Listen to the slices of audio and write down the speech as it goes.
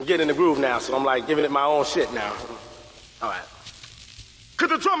getting in the groove now, so I'm like giving it my own shit now. All right. Could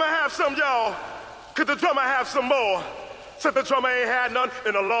the drummer have some, y'all? Could the drummer have some more? Said the drummer ain't had none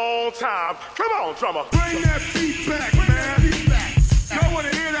in a long time. Come on, drummer. Bring that beat back, man. Y'all wanna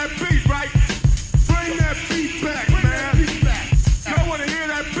hear that beat, right? Bring that beat back, man. Y'all wanna hear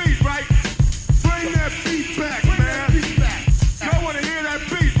that beat, right? Bring that beat back, man. Y'all wanna hear that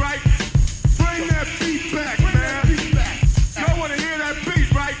beat, right? Bring that beat back, man. Y'all wanna hear that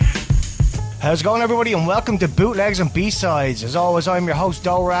beat, right? How's it going, everybody, and welcome to Bootlegs and B-Sides. As always, I'm your host,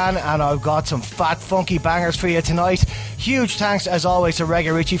 Doran, and I've got some fat, funky bangers for you tonight. Huge thanks, as always, to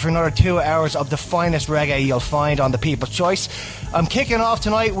Reggae Richie for another 2 hours of the finest reggae you'll find on the People's Choice. I'm kicking off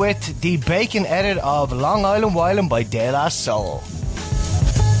tonight with the Bacon edit of Long Island Wildin' by De La Soul.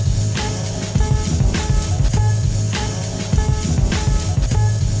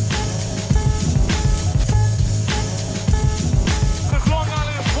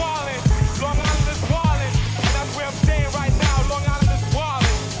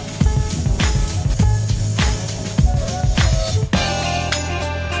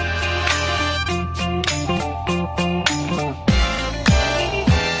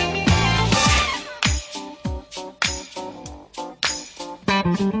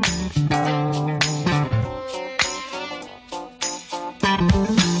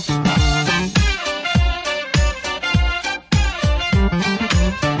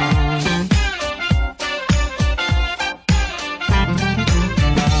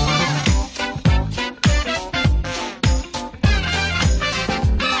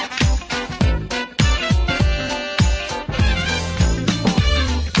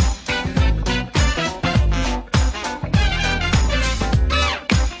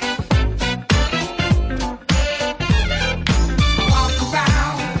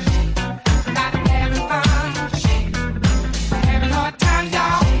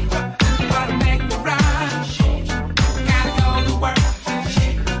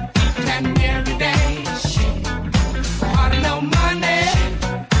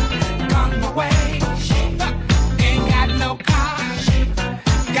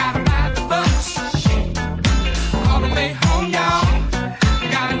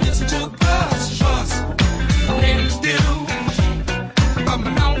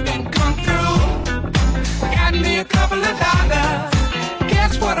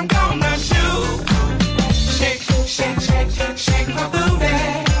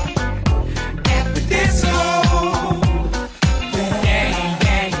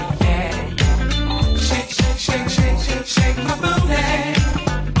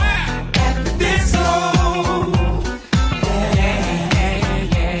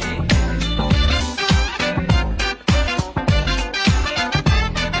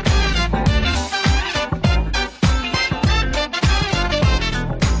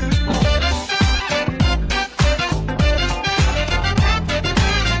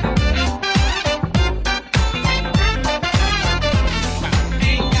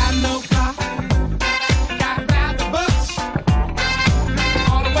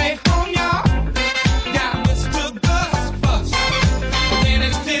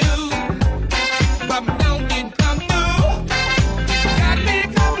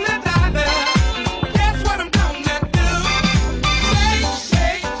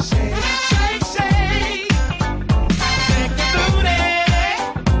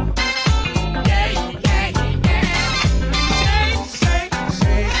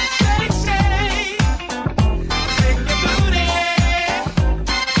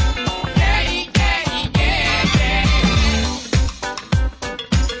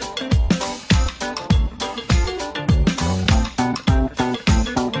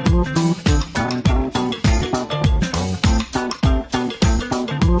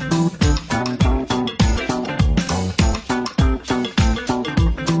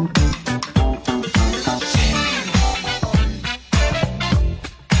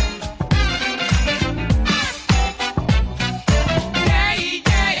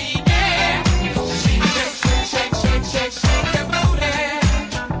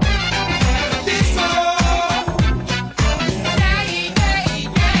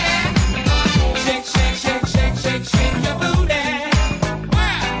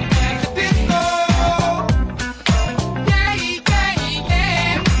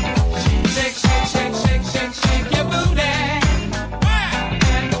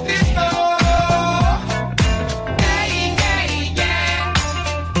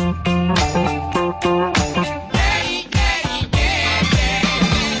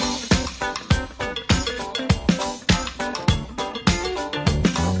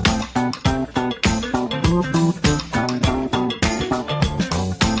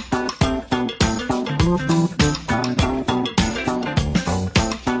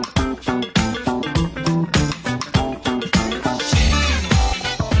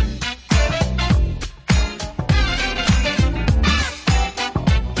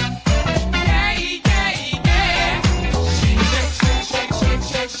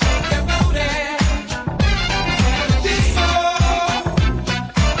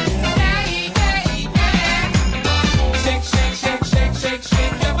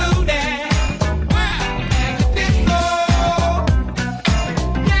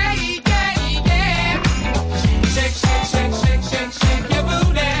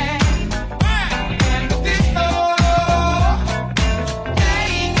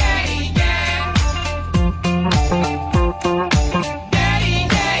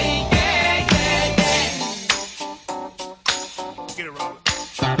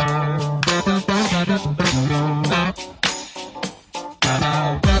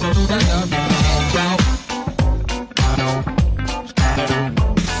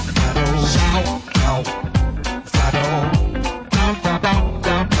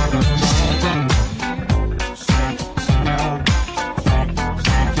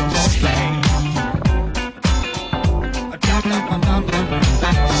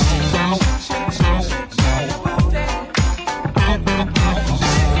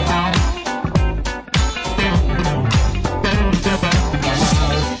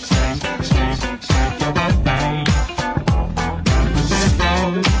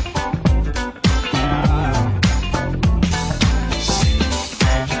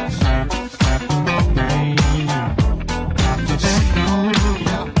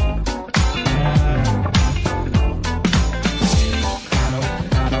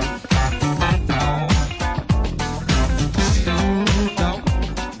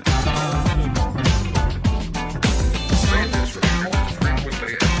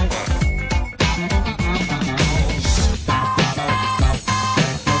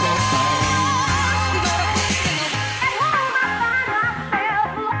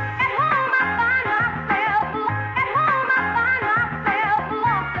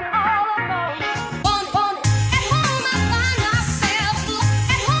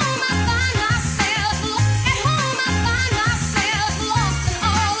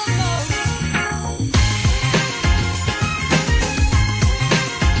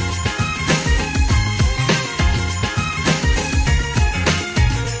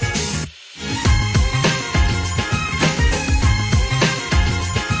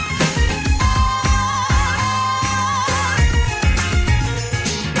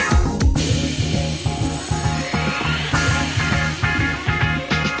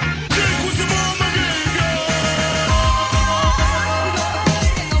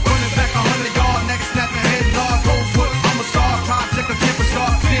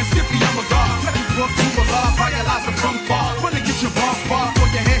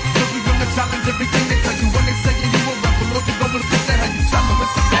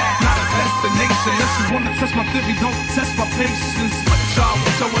 y'all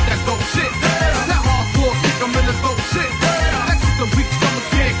with some of that dope shit. That hardcore kick 'em in the dope shit. That's what the weak stomach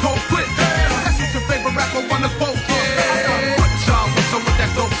can't cope with. That's what your favorite rapper wanna quote. Put y'all with some of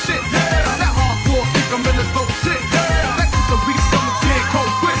that dope shit. That hardcore kick 'em in the dope shit. That's what the weak stomach can't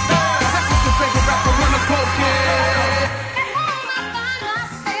cope with. That's what your favorite rapper wanna quote.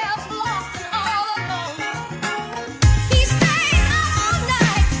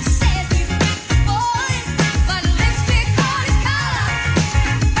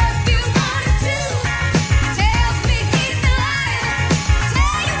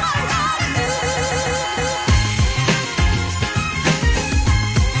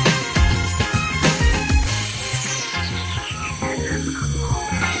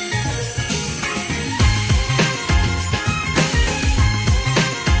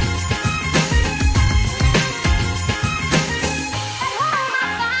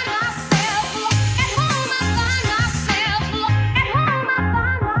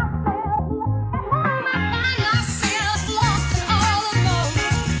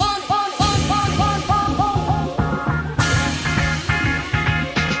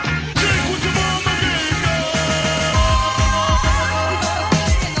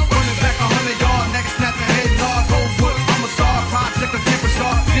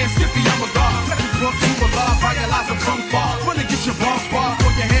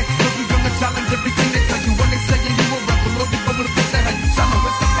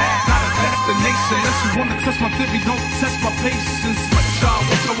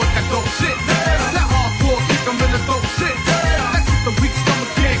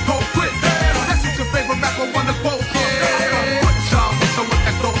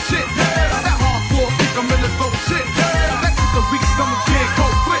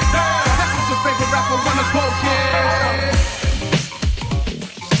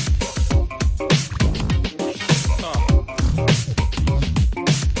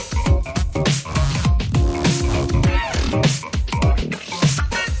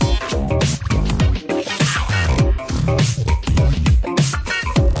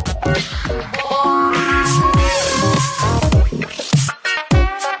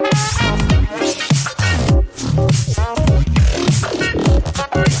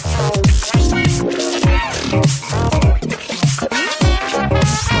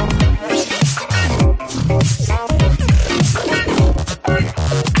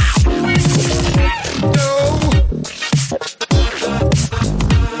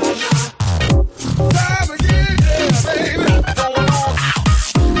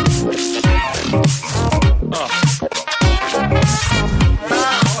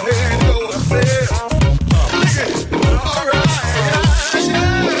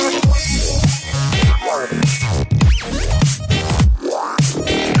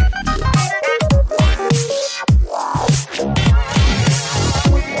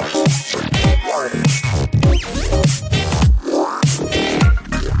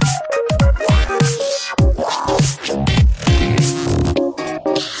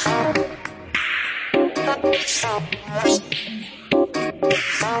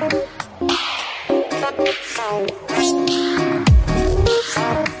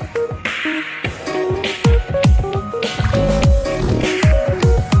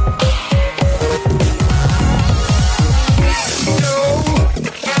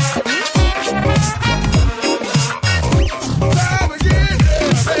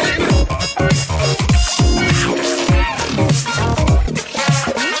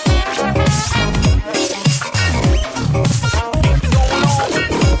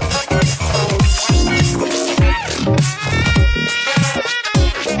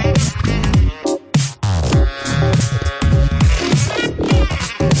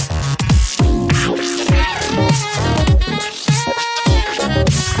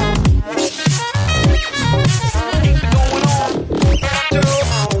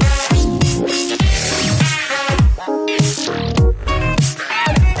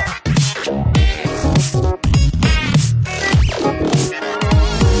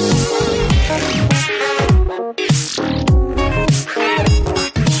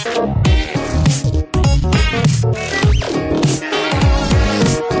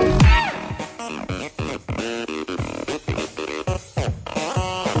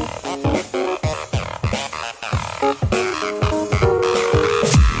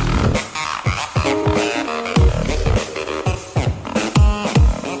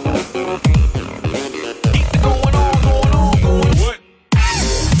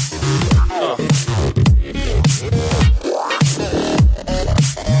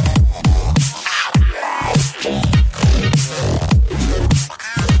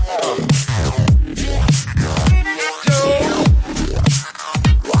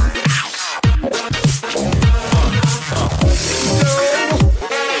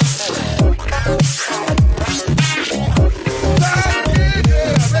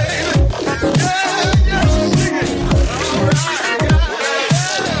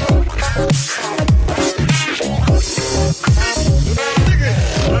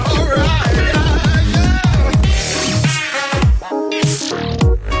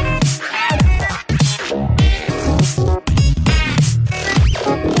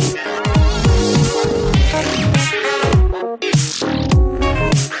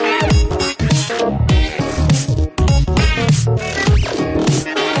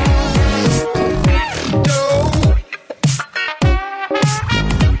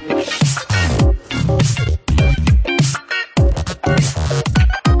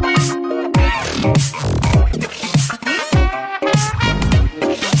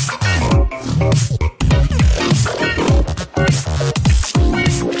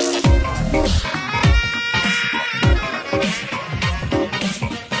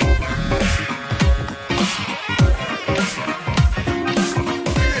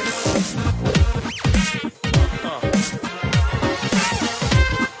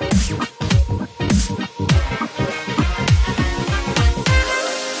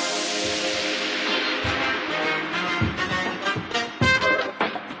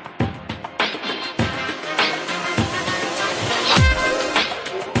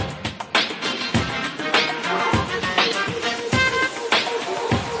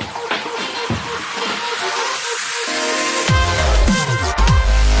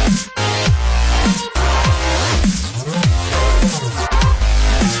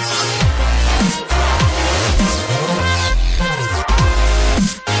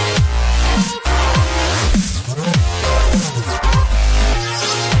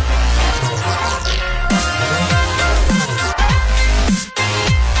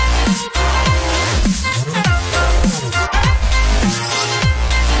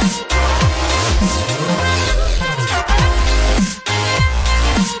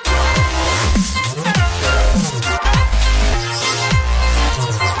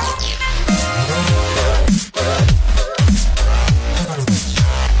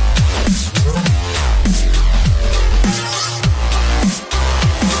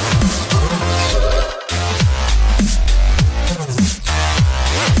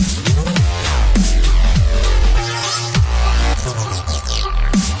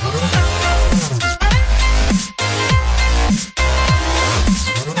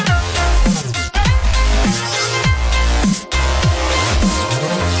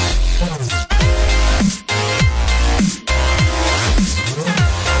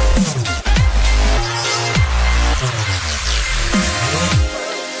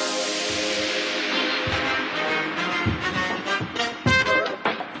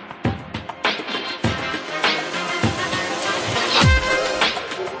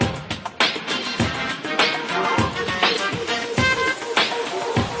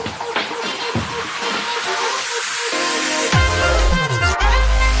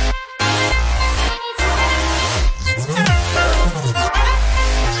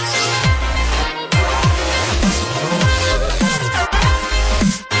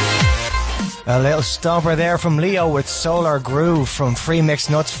 little stomper there from Leo with Solar Groove from Free Mix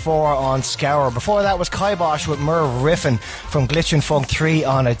Nuts 4 on Scour. Before that was Kibosh with Merv Riffin from Glitchin' Funk 3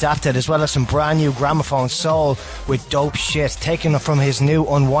 on Adapted, as well as some brand new Gramophone Soul with Dope Shit, taken from his new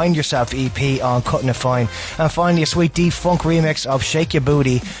Unwind Yourself EP on Cutting It Fine. And finally a Sweet D Funk remix of Shake Your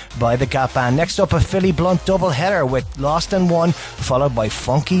Booty by the Gap Band. Next up, a Philly Blunt double header with Lost in One, followed by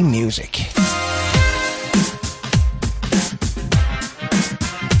Funky Music.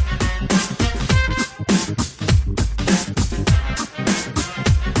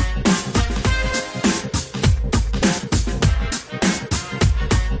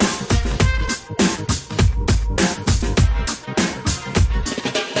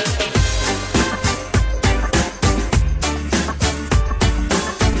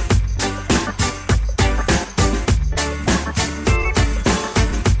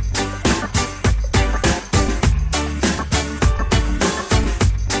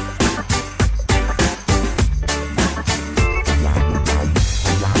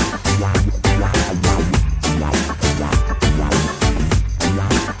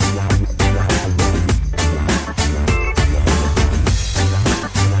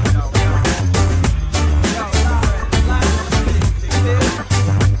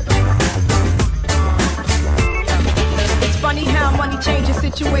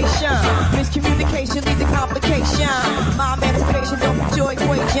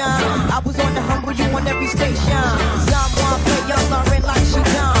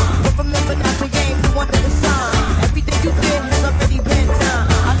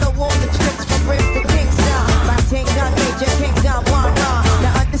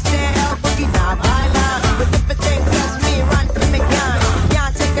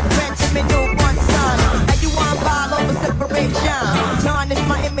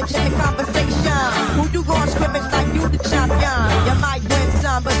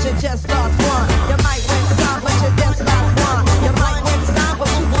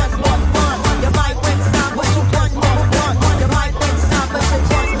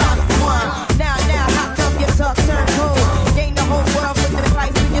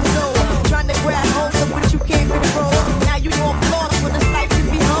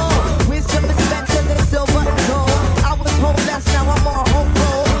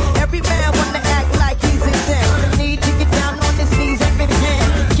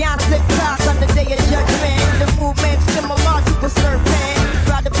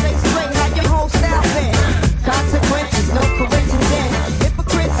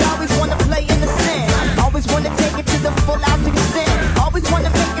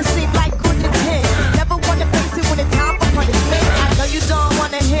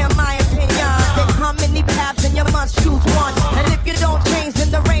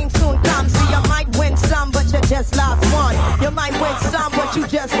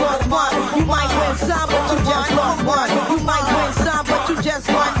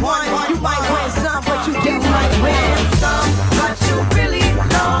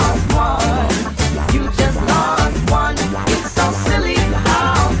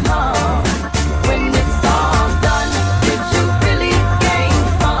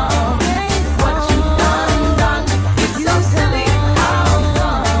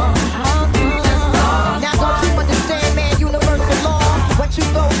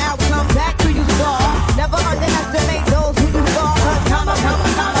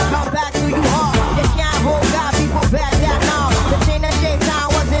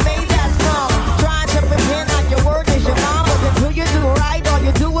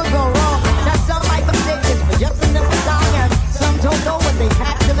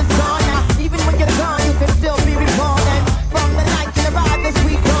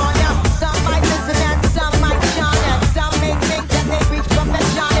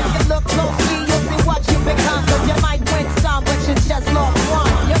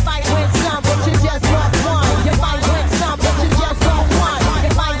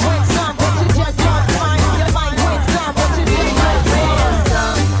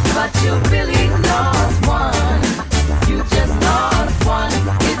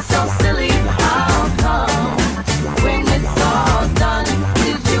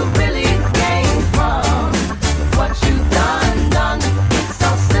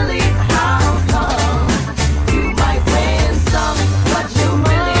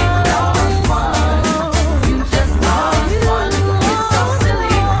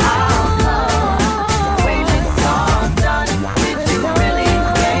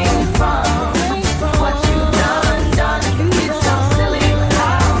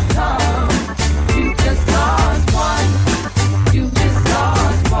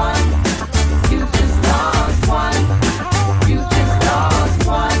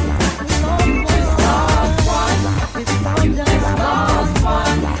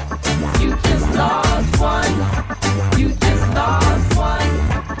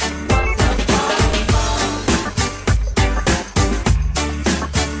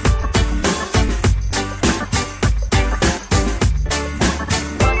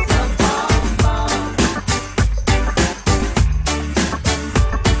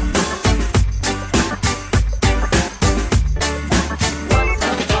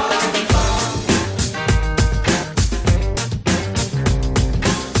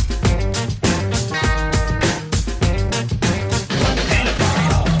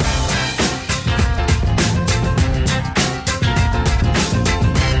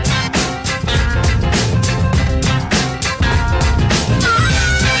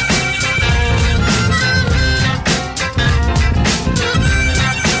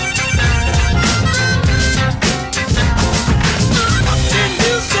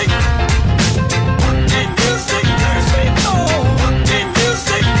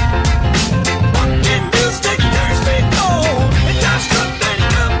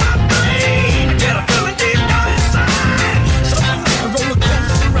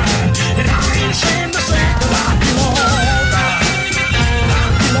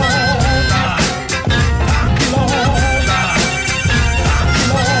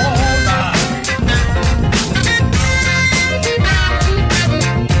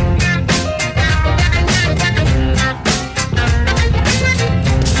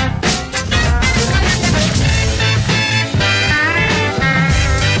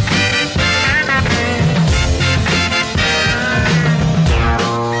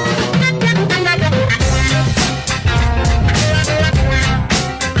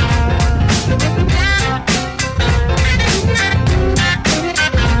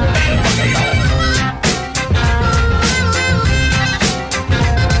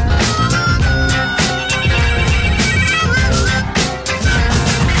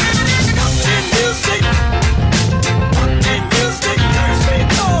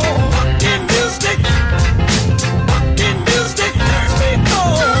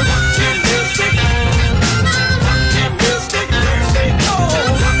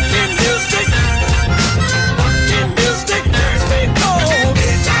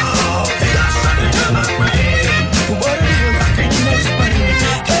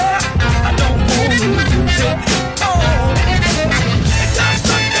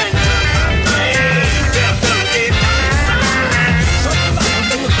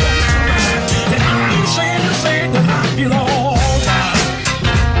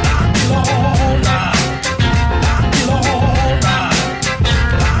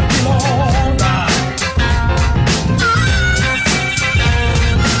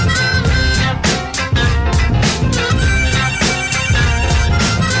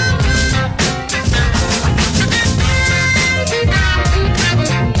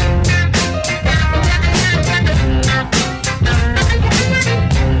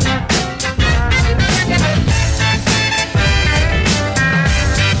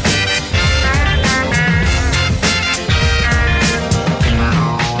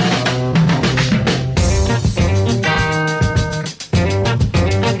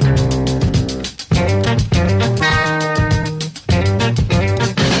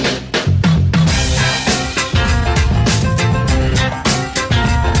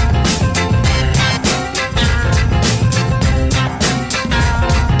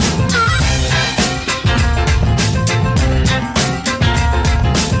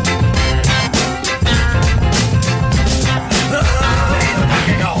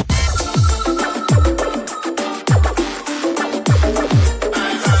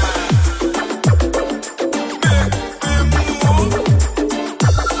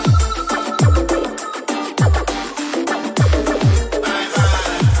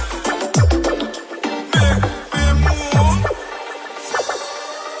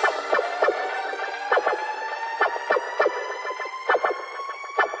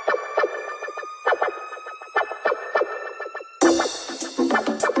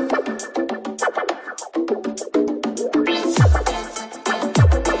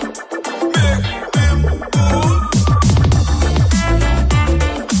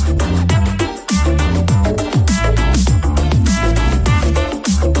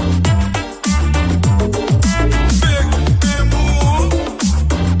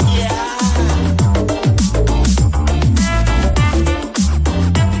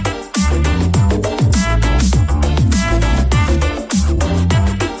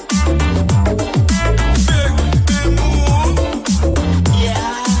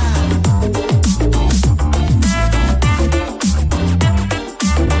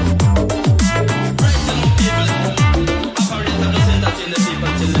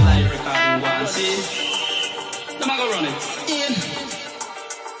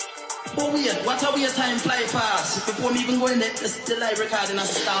 What a waste time fly past. Before me even going there, the live recording has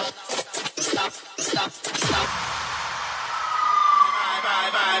to stop.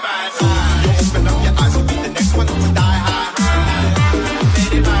 You open up your eyes, you'll be the next one to die high.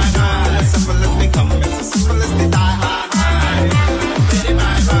 Baby, bye. As simple as they come, it's as simple as they die high. Baby,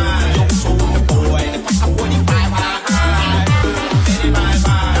 bye. Don't show the boy, the fuck 45 high. Baby, bye.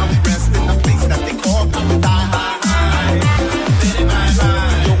 Now we rest in a place that they call paradise high. Baby, bye.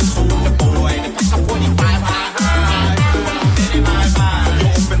 Don't show the boy, the fuck 45 high. Baby, bye. You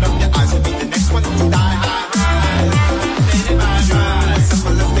open up your eyes, you'll be the next one to die high. Baby, bye. As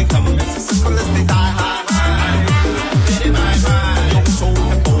simple as they come, it's as simple as they die high. Baby, bye. Don't show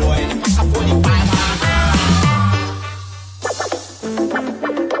the boy, the fuck 45 high.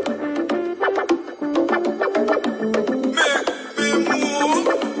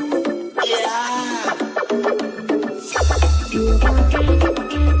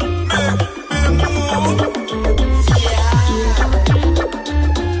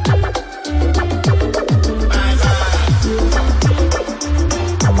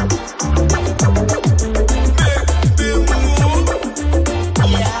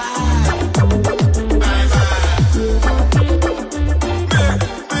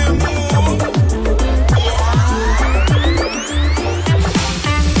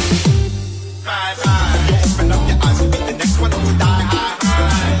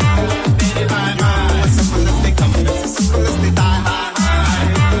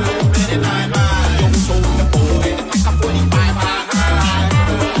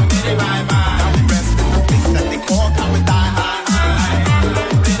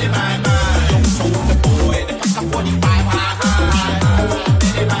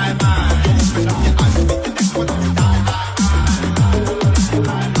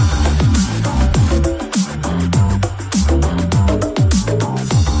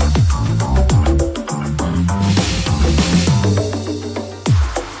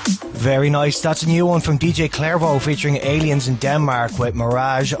 Very nice. That's a new one from DJ Clairvaux featuring Aliens in Denmark with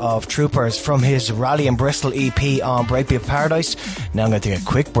Mirage of Troopers from his Rally in Bristol EP on Breakbeat Paradise. Now I'm going to take a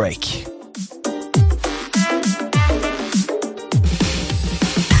quick break.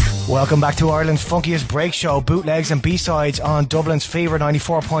 Welcome back to Ireland's funkiest break show, bootlegs and B-sides on Dublin's Fever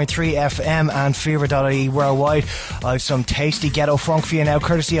 94.3 FM and Fever.ie worldwide. I have some tasty ghetto funk for you now,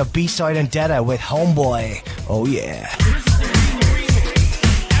 courtesy of B-side and Detta with Homeboy. Oh yeah.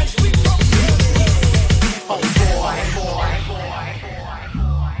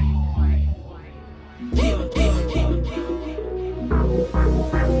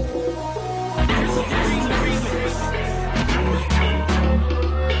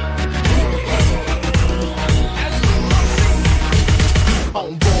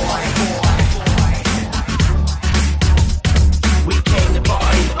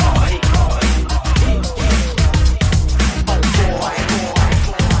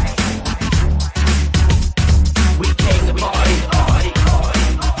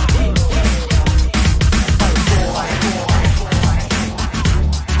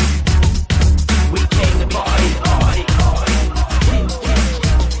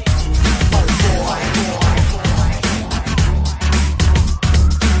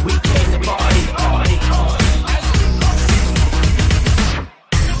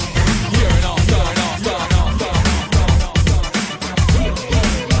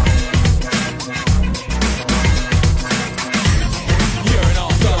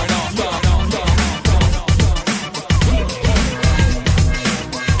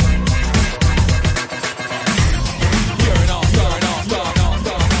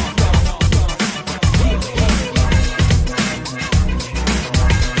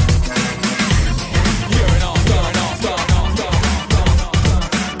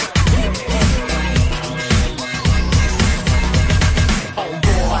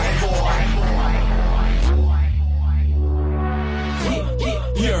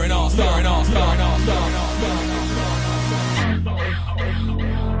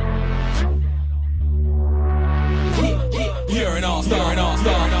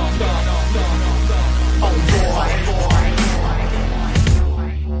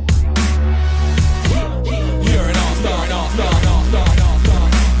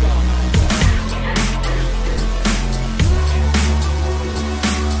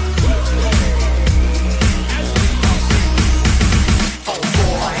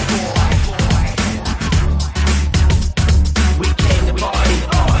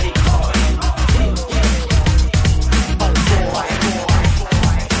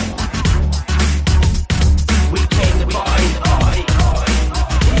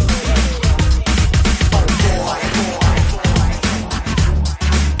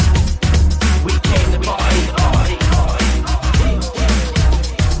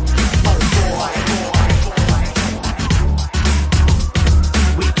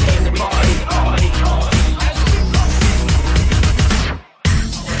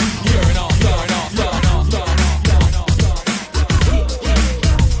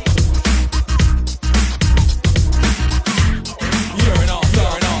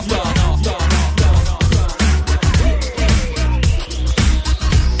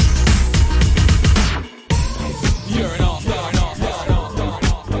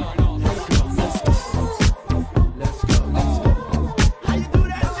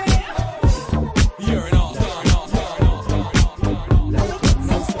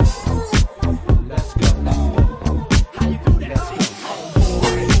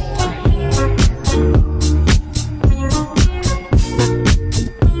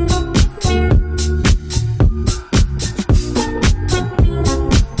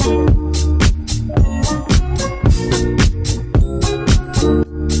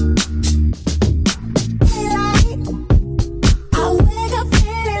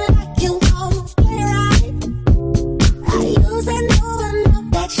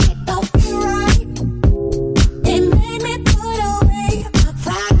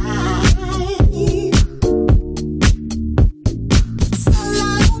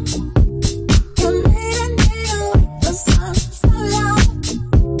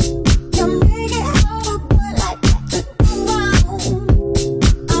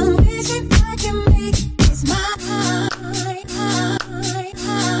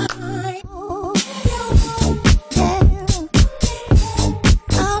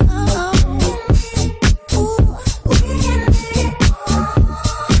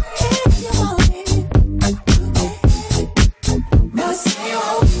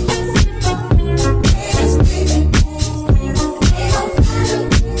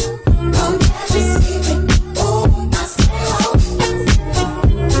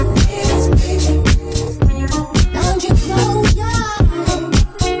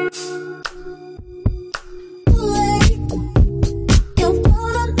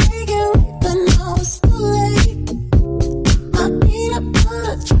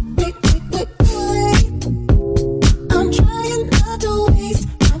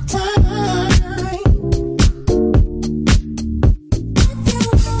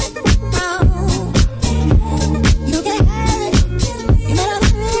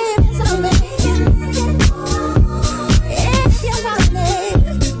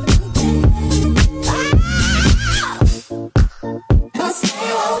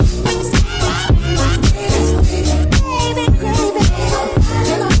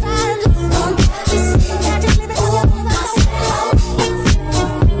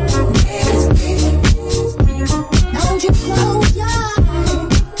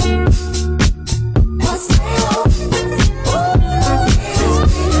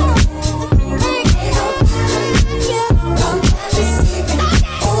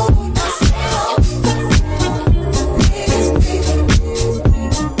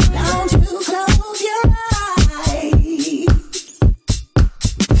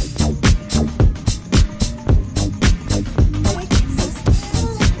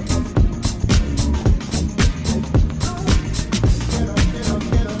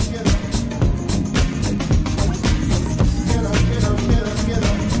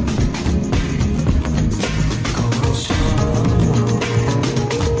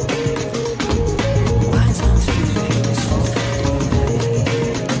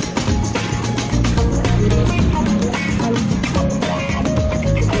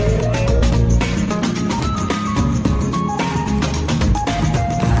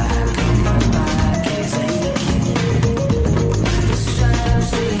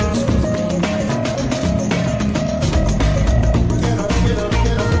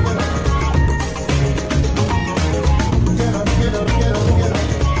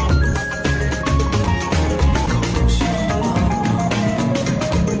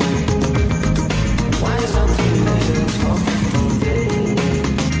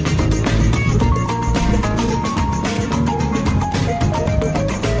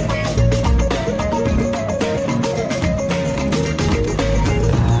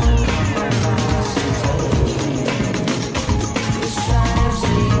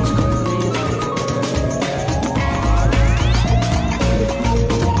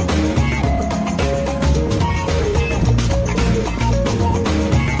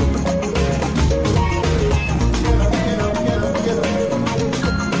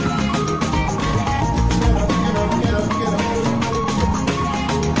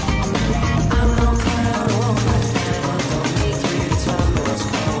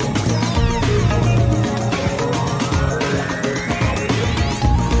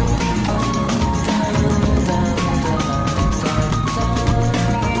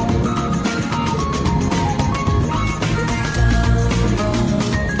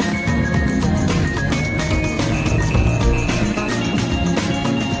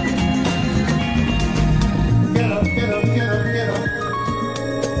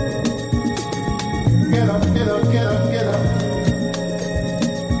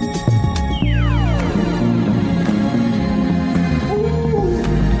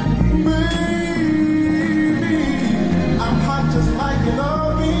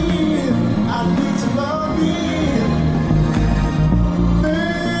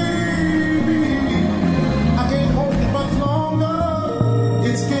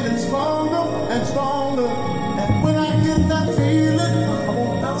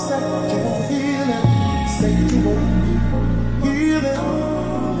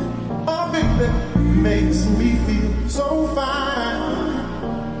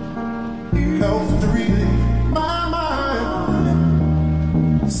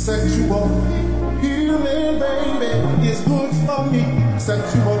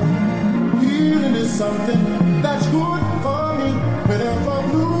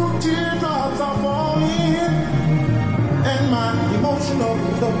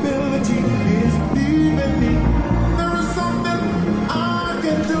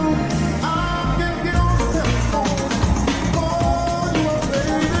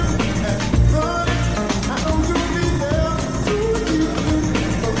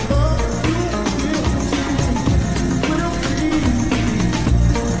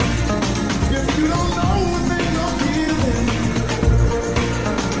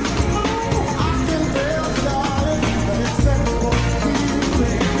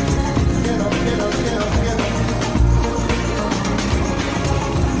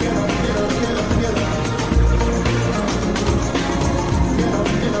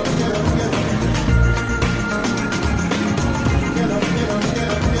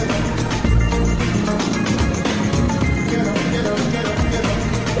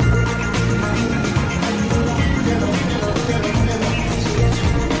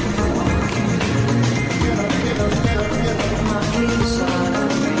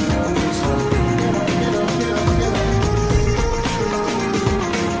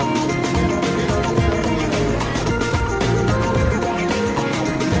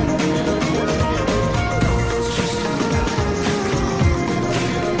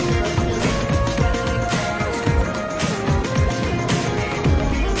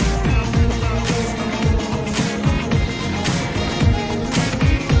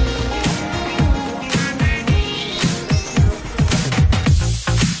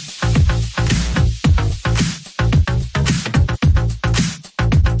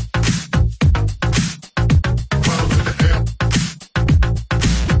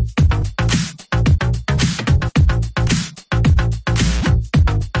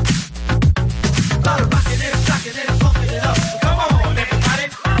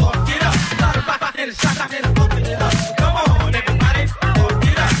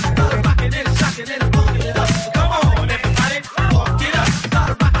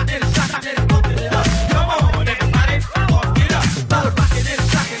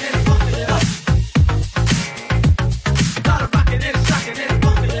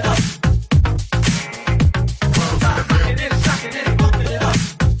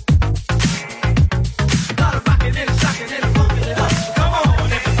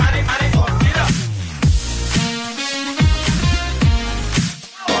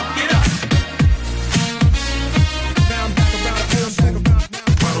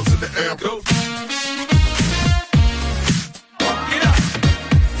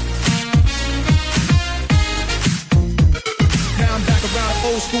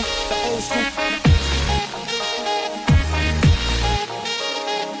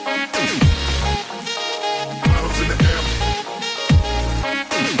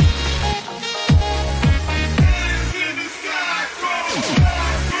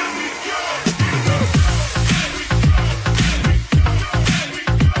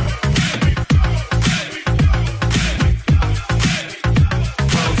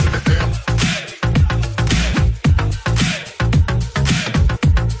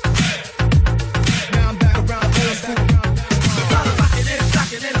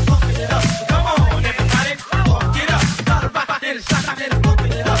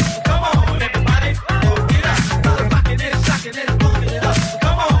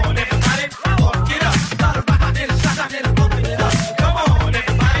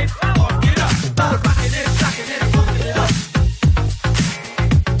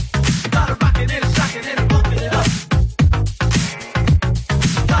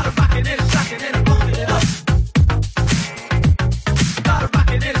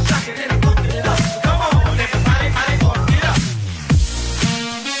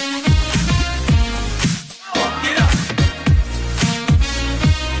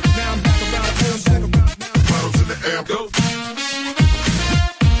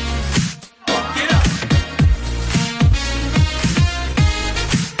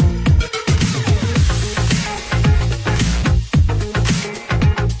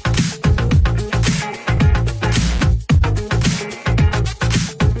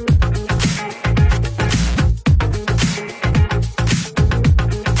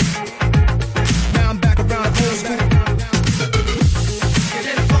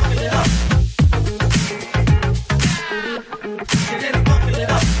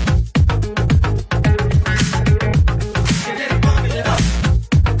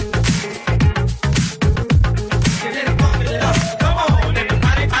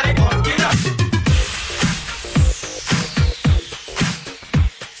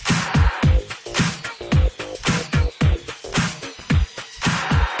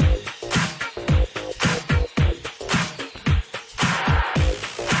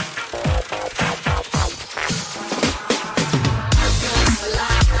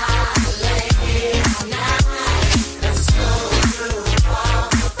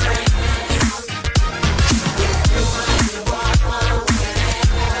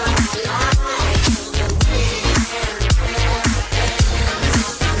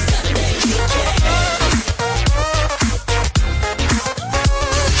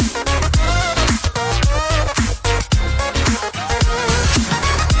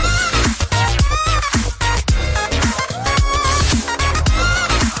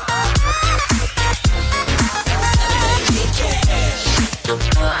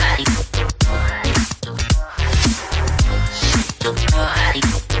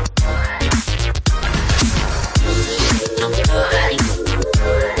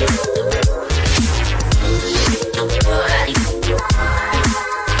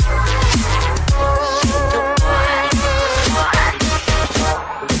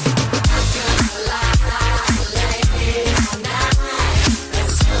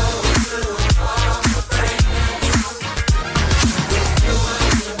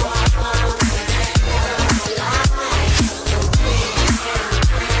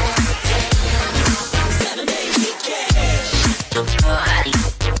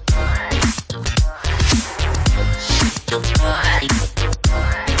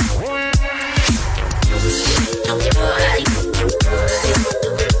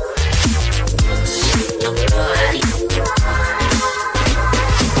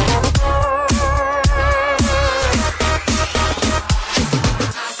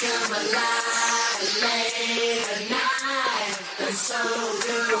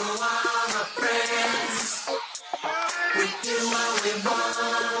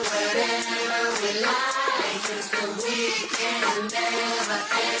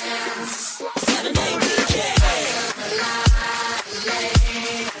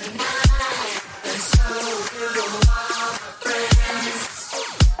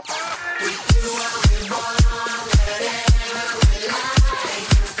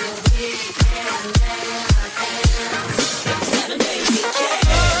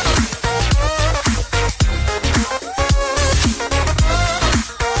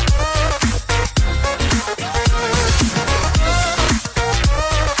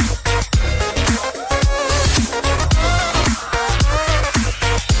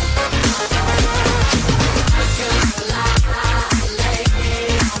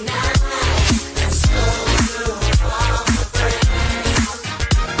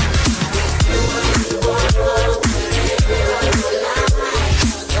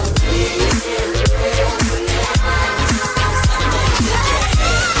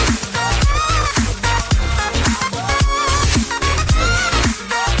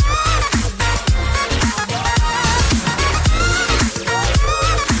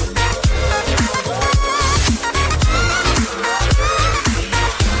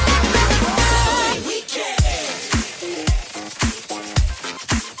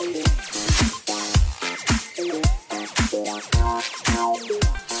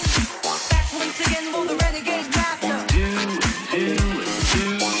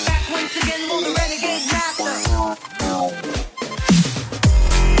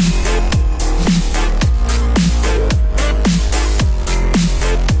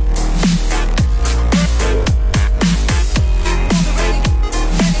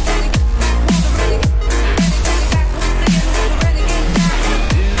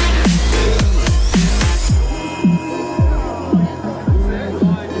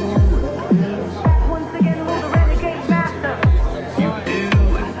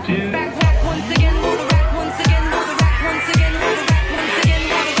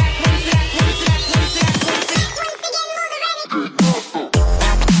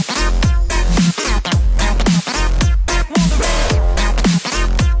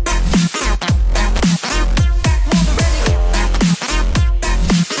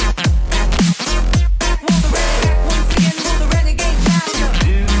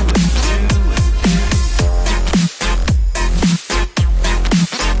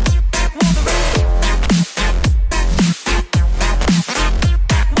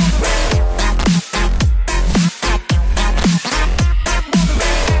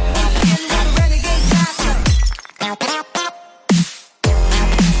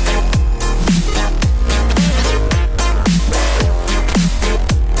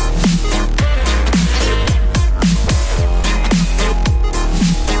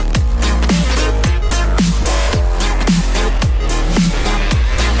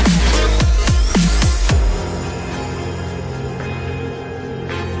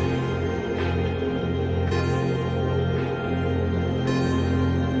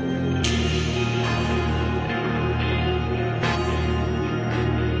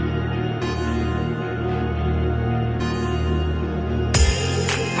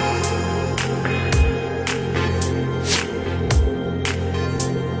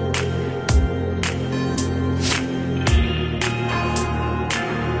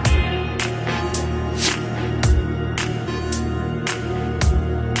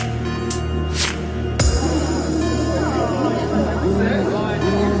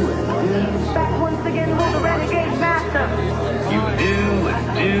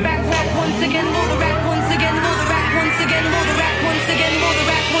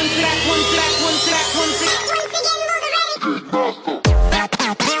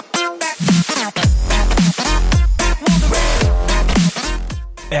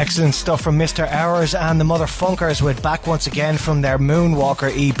 Excellent stuff from Mr. Hours and the Motherfunkers with Back Once Again from their Moonwalker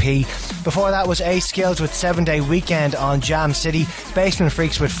EP. Before that was Ace Skills with 7 Day Weekend on Jam City. Basement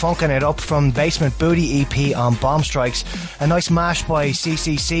Freaks with Funkin' It Up from Basement Booty EP on Bomb Strikes. A nice mash by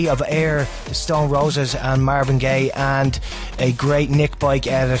CCC of Air, the Stone Roses and Marvin Gaye, and a great Nick Bike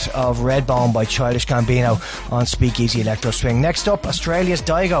edit of Redbone by Childish Gambino on Speakeasy Electro Swing. Next up, Australia's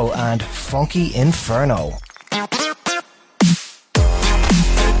Daigo and Funky Inferno.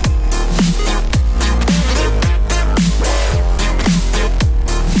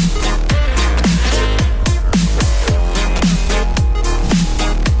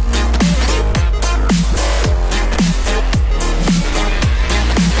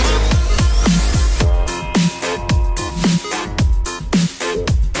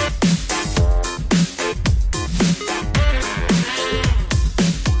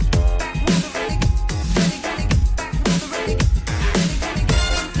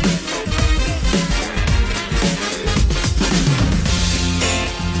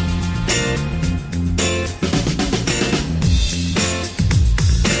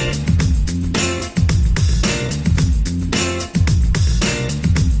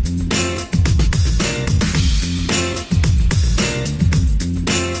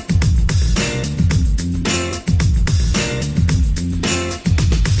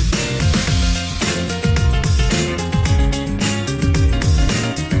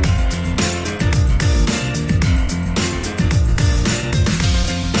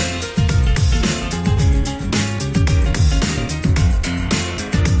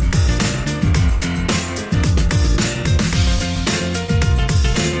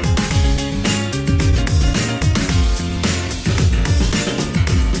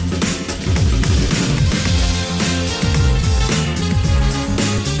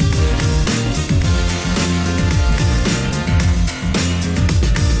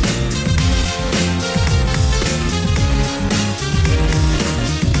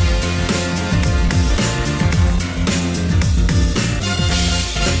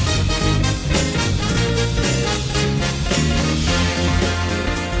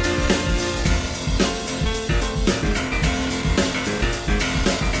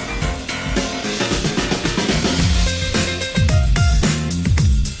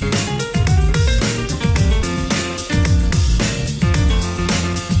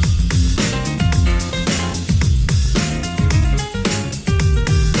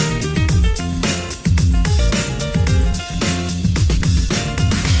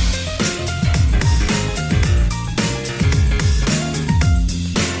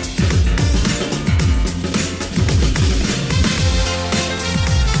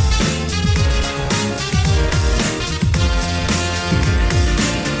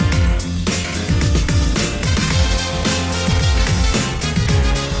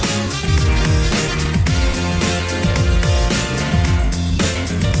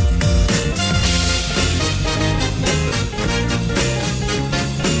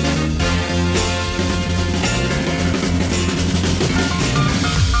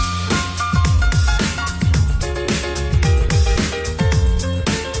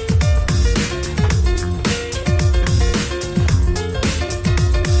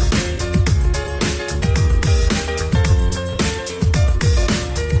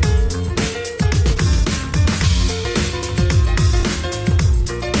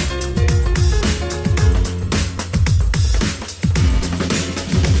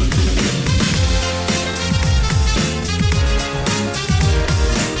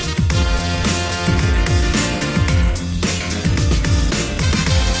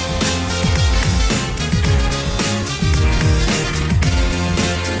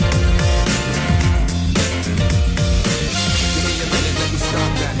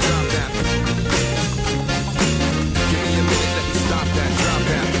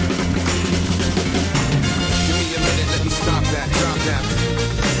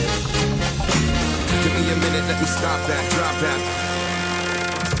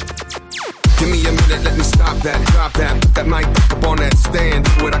 Give me a minute, let me stop that, drop that, put that mic back up on that stand.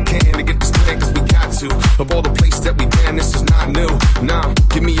 Do what I can to get this thing, cause we got to. Of all the places that we been, this is not new. Nah,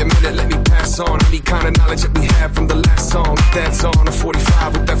 give me a minute, let me pass on any kind of knowledge that we had from the last song. That's on a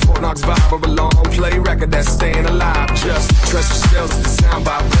 45 with that Fort Knox vibe, or a long play record that's staying alive. Just trust yourselves to the sound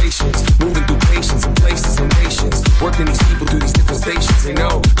vibrations, moving through patience and places and nations, working these people through these different stations. They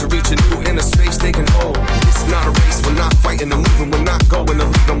know to reach a new inner space they can hold. This is not a race, we're not fighting and moving, we're not going to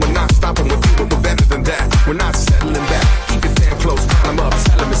leave them, we're not stopping, we're doing, we're better than that. We're not settling back. Keep it damn close, round them up,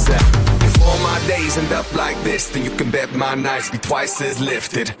 tell them it's that. If all my days end up like this, then you can bet my nights be twice as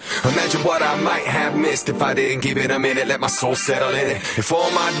lifted. Imagine what I might have missed if I didn't give it a minute, let my soul settle in it. If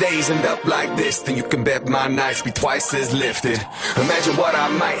all my days end up like this, then you can bet my nights be twice as lifted. Imagine what I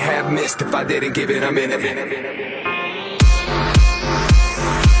might have missed if I didn't give it a minute.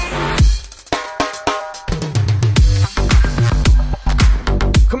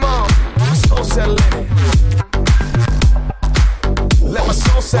 Come on, my soul settle in it. Let my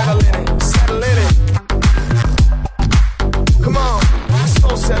soul settle in it, settle in it. Come on, my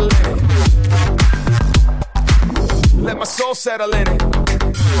soul settle in it. Let my soul settle in it.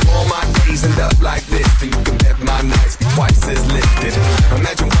 All my days end up like this, then you can bet my nights be twice as lifted.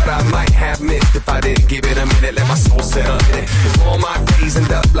 Imagine what I might have missed if I didn't give it a minute, let my soul settle in it. If all my days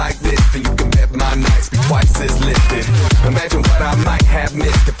end up like this, then you can bet my nights be twice as lifted. Imagine what I might have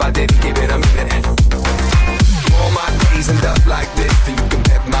missed if I didn't give it a minute. All my days end up like this, then you can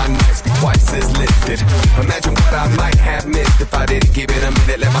bet my nights be twice as lifted. Imagine what I might have missed if I didn't give it a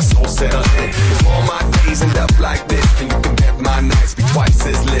minute, let my soul settle in it. If all my days end up like this, then you can bet my nights be twice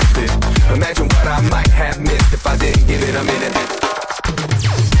as lifted. Imagine what I might have missed if I didn't give it a minute.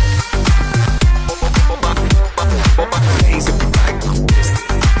 All my days end up like this.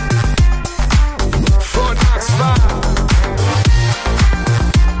 Fort Knox 5.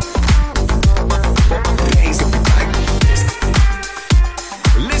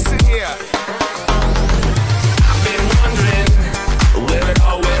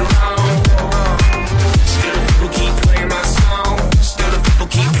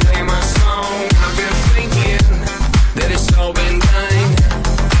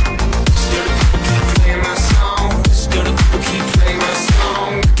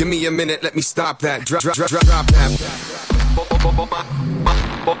 Give me a minute, let me stop that. Drop that.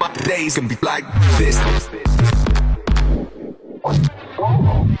 Days can be like this.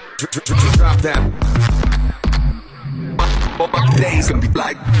 Drop that. Days can be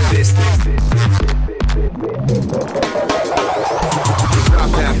like this. Drop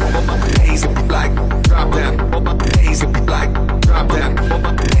that. Days can be like. Drop that. Days can be like. Drop that.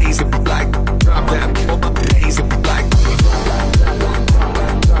 Days can be like. Drop that. Days can be like. Drop that.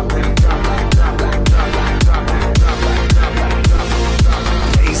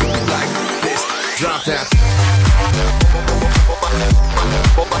 Days like this. Days like this.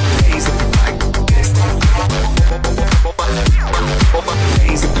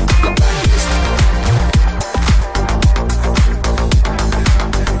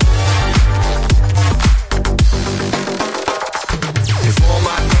 If all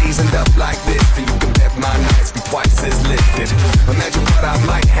my days end up like this, then you can bet my nights be twice as lifted. Imagine what I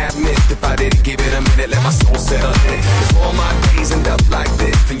might have missed if I didn't give it a minute, let my soul settle in it. If all my days end up like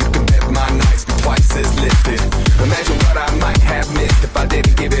this, then you can bet my nights be twice as lifted. Imagine what I might have missed if I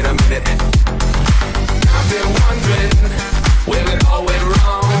didn't give it a minute. I've been wondering where it all went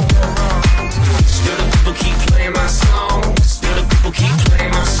wrong. Still the people keep playing my song. Still the people keep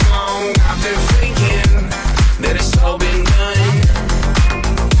playing my song. I've been thinking that it's all been done.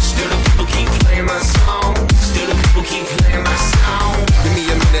 Still the people keep playing my song. Still the people keep playing my song. Give me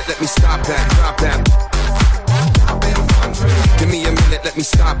a minute, let me stop that, drop that. Give me a minute, let me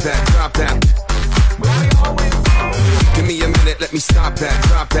stop that, drop that. Give me a minute, let me stop that,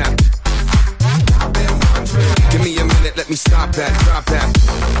 drop that. Give me a minute, let me stop that, drop that.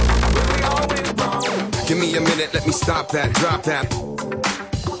 Give me a minute, let me stop that, drop that.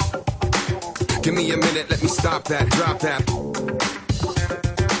 Give me a minute, let me stop that, drop that.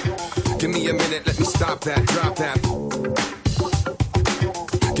 Give me a minute, let me stop that, drop that.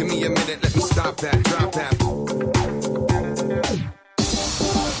 Give me a minute, let me stop that, drop that.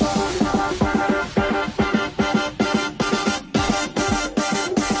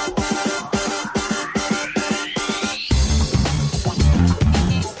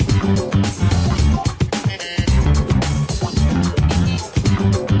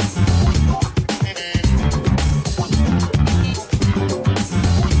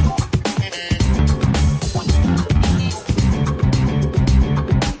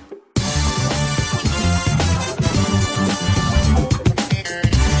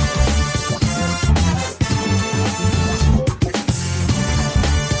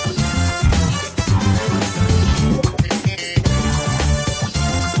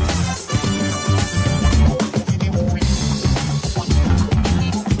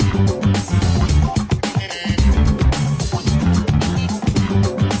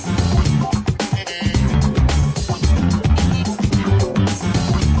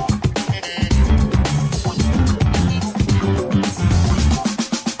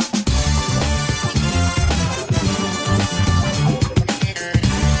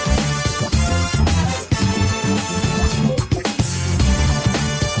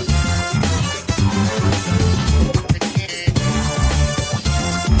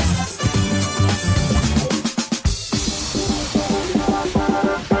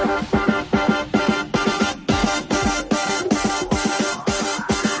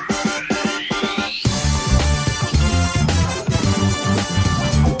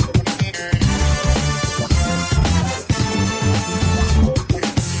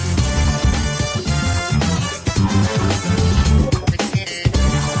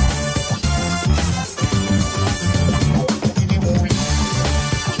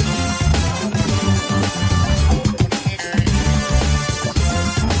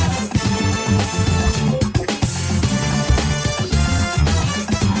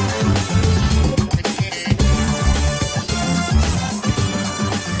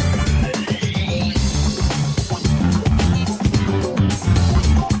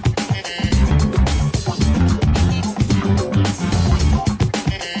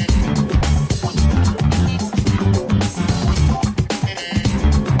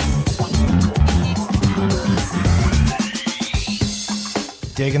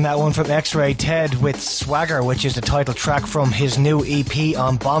 Digging that one from X-Ray Ted with Swagger, which is the title track from his new EP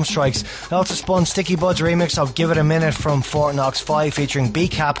on Bomb Strikes. I also spun Sticky Bud's remix of Give It a Minute from Fort Knox 5 featuring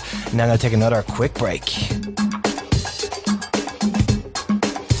B-Cap, and then I'll take another quick break.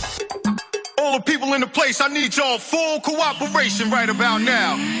 All the people in the place, I need y'all full cooperation right about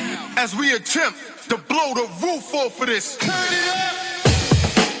now as we attempt to blow the roof off of this. Turn it up!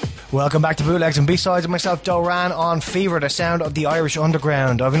 Welcome back to Bootlegs and B-Sides with myself, Doran, on Fever, the sound of the Irish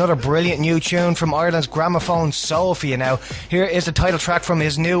underground. I have another brilliant new tune from Ireland's Gramophone Soul for you now. Here is the title track from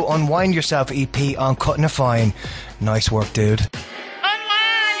his new Unwind Yourself EP on Cutting It Fine. Nice work, dude.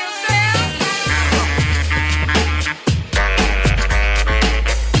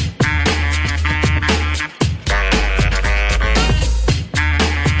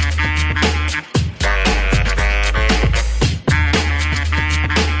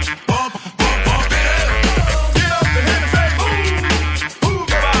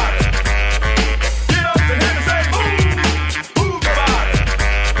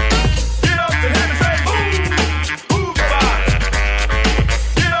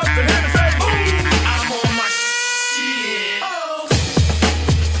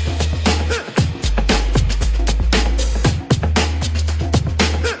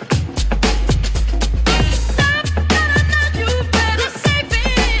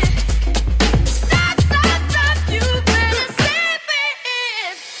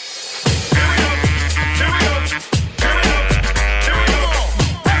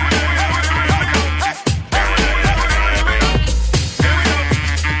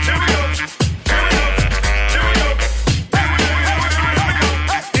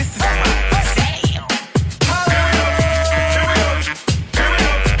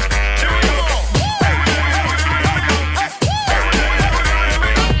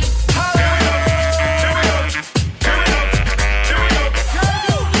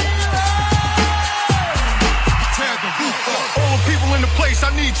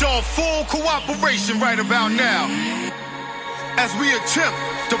 Right about now, as we attempt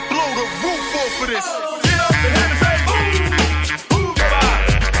to blow the roof off of this. Get up and hand say, ooh, ooh, goodbye.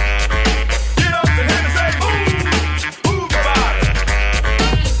 Get up and hand say, ooh, ooh, goodbye.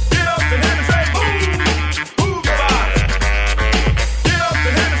 Get up and hand say, ooh, ooh, goodbye. Get up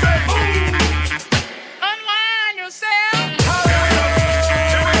and hand say, ooh. Unwind yourself.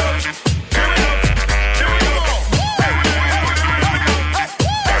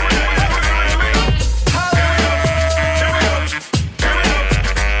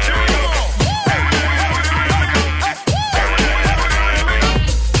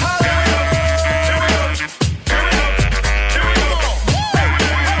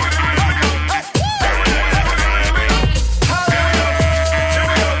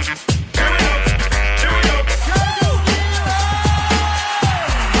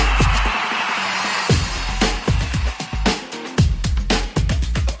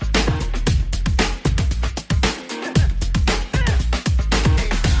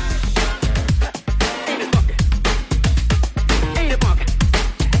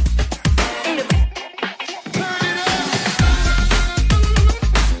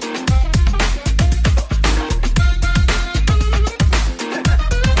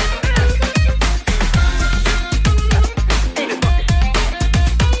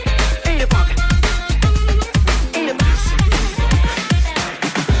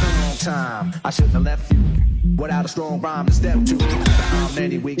 Strong rhyme to step to. How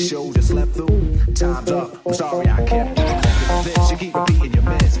many weeks show just slept through? Time's up. I'm sorry I kept this. You keep repeating your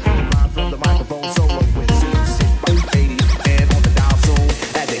miss. Rhyme from the microphone solo with Sit 80 and on the dial soon.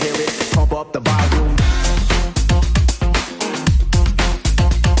 Had to hear it. Pump up the volume.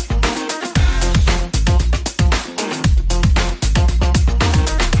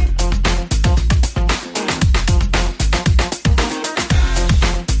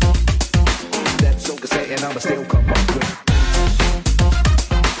 That's so cassette and I'ma still come up with.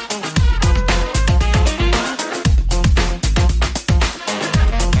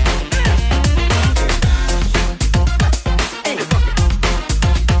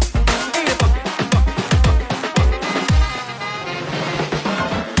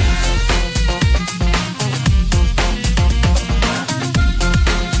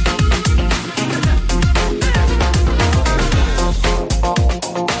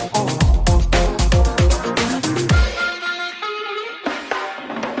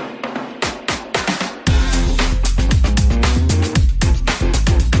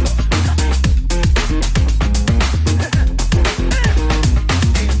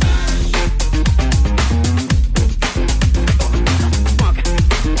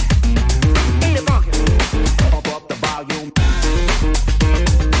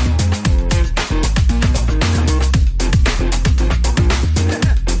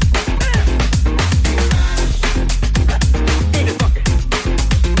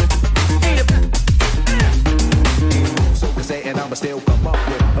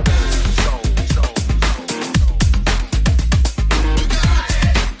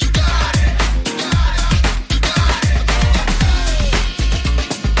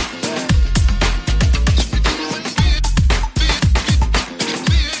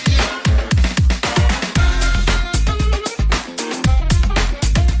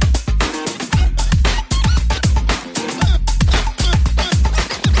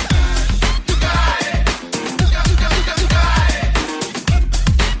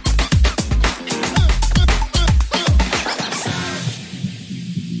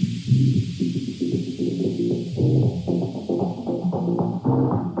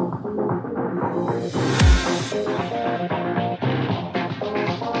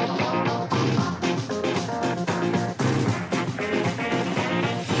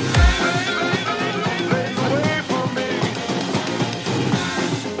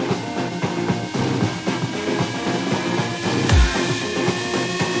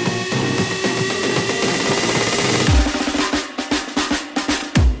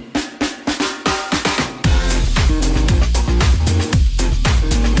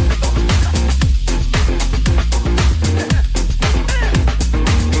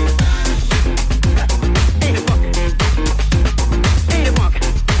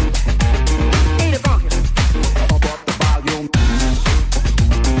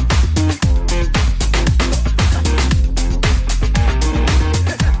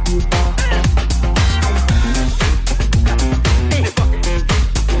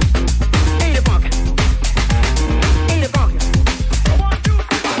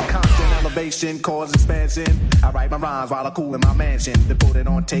 Anticipation cause expansion. I write my rhymes while I cool in my mansion. Then put it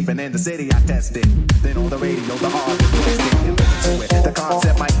on tape and in the city I test it. Then on the radio the art is twisted. You listen to it, the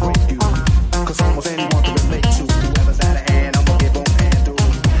concept might break you. Cause almost anyone can relate to. Whoever's out of hand, I'ma give them hand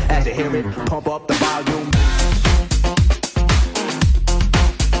to. As you hear it, pump up the volume.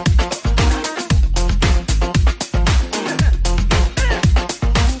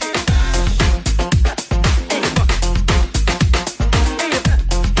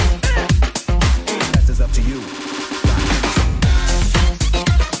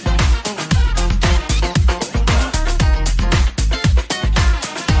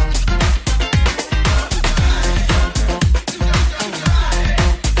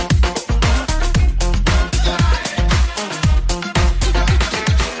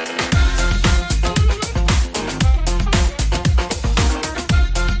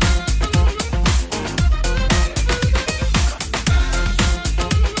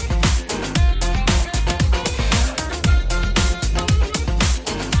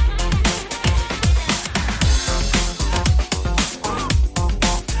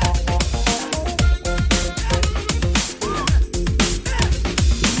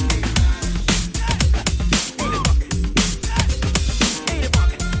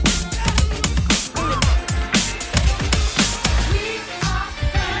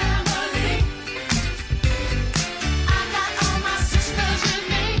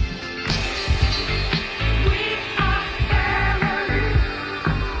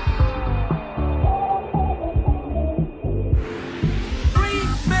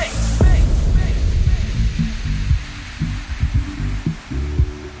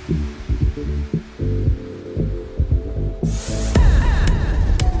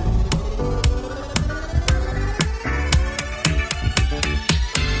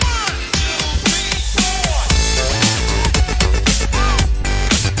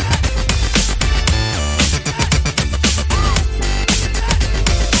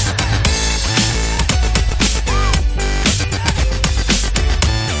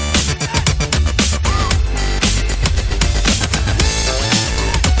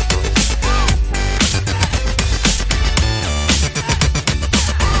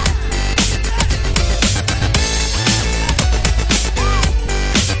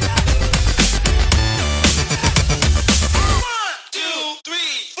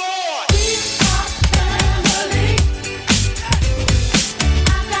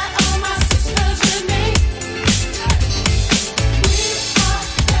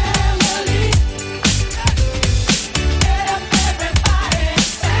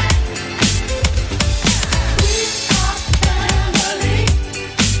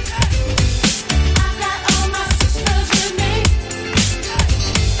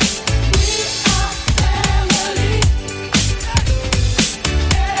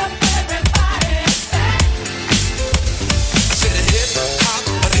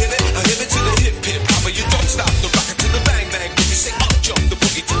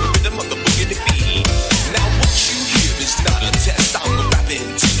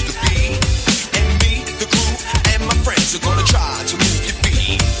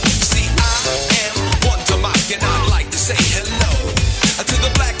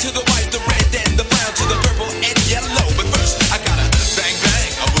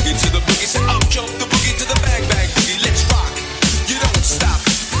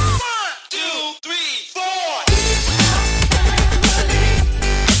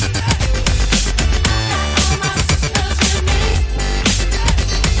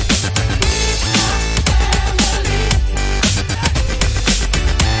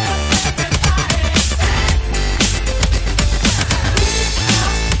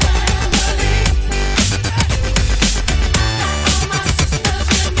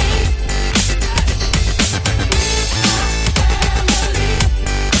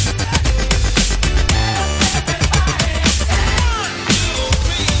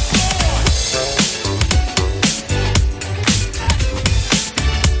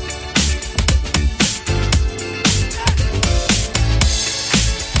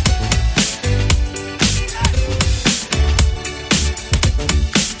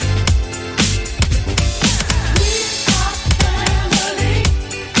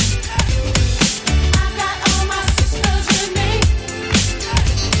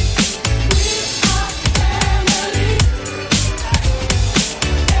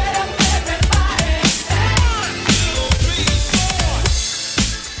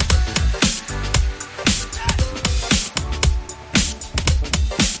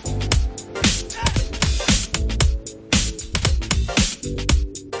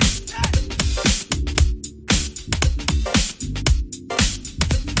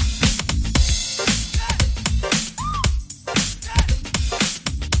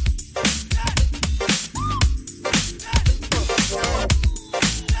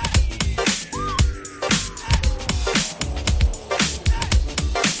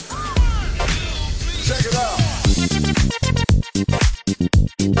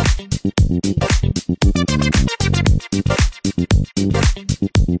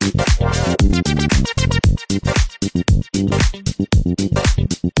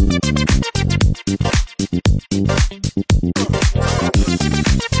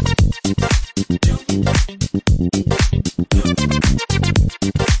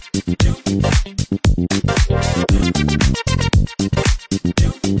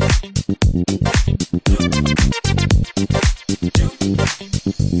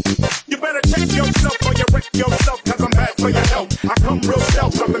 You better check yourself or you wreck yourself, cause I'm bad for your health. I come real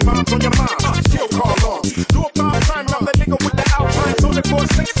stealth, dropping bombs on your mind. Still call on. Do a five time, I'm the nigga with the outline. So the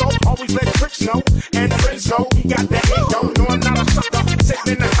 4-6, so always let tricks know. And friends know, he got that ego. No, I'm not a sucker,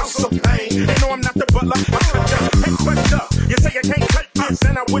 sitting in the house of pain. They know I'm not the butler, I cut ya. Hey, cut ya. You say you can't cut this,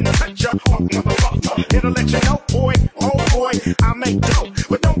 and I wouldn't cut ya. Oh, motherfucker, it'll let you know, boy. Oh, boy, I make dope.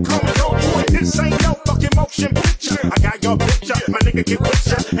 But don't call me no boy, this ain't no fucking motion picture. I got your picture, my nigga get with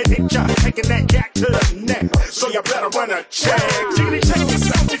ya and hit ya, taking that jack to the neck. So you better run a check. Jiggity check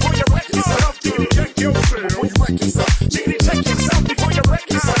yourself before you wreck yourself. Jiggity check yourself before you wreck yourself. Jiggity check yourself before you wreck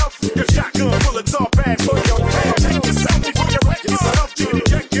yourself. Your shotgun bullets are bad for your head. Check yourself before you wreck yourself. Jiggity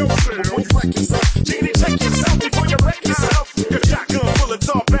check yourself before you wreck yourself. Jiggity check yourself before you wreck yourself. Your shotgun bullets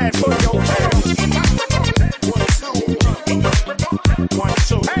are bad for your head. 1, 2, 1,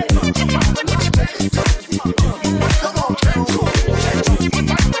 2. Hey.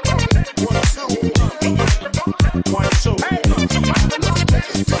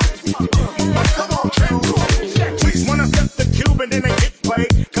 Come on, Tweets wanna step the cube and then they get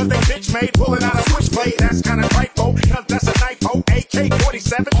played. Cause they bitch made pulling out a switchblade. That's kinda trifle, cause that's a knife hole.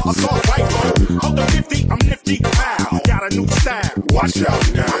 AK-47, assault rifle. Hold the 50, I'm nifty. Wow, got a new style. Watch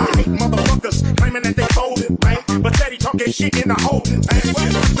out now. I hate motherfuckers claiming that they folded, right? But steady talking shit in the holding tank.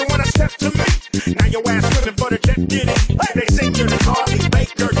 You wanna step to me? Now your ass swimming for the jet ditty. They say you're the Carly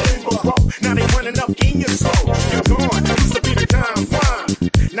Baker, Denver Bro. Now they running up in your soul. You're gone, used to be the time fine.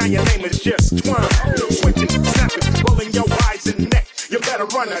 Now your name is just Twine. Switching, snapping, rolling your eyes and neck. You better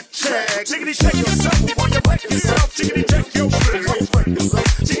run a check. Jiggity check yourself before you wreck yourself. Jiggity check yourself before you wreck yourself.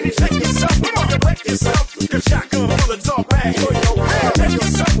 Jiggity check yourself before you wreck yourself. Your shotgun bullets are bad for your head. Check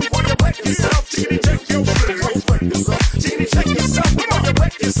yourself before you wreck yourself. Jiggity check yourself before you wreck yourself. Jiggity check yourself before you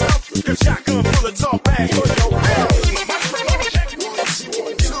wreck yourself. Your shotgun bullets are bad for your head.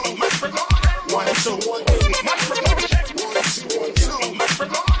 1, 2, 1,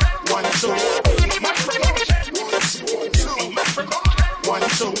 2.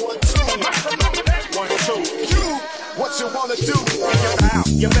 What you wanna do?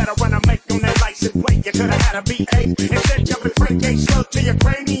 You better run a make on that license plate. You could've had a V8 instead jumping Frank A. Slug to your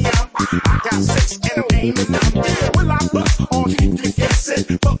cranium. I got 6 and I'm aiming up. Will I bust or if you guess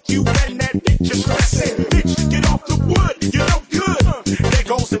it? Fuck you and that bitch you're stressing. Bitch, get off the wood, you no good. There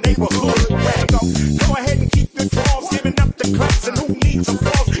goes the neighborhood. Go ahead and keep your draws, giving up the claps and who needs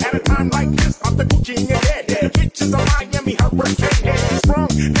applause at a time like this? I'm the Gucci in your head. The bitches are Miami Hurricane head strong.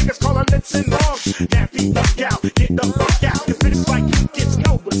 Niggas call her lips and lungs. Nappy duck out, get the fuck out. Cause bitches like you gets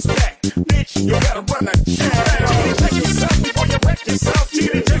no respect. Bitch, you better run a check. Jiggity check yourself before you wreck yourself.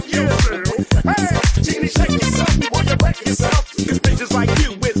 Jiggity check yourself. Hey, jiggity check yourself before you wreck yourself. Cause bitches like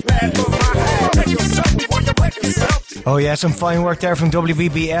you is bad for my head. Check yourself before you wreck yourself. Oh yeah, some fine work there from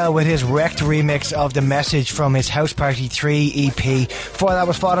WBBL with his wrecked remix of The Message from his House Party 3 EP. Before that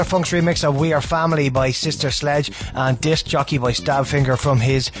was Father Funk's remix of We Are Family by Sister Sledge and Disc Jockey by Stabfinger from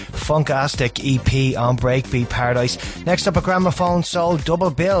his Funkastic EP on Breakbeat Paradise. Next up, a Gramophone Soul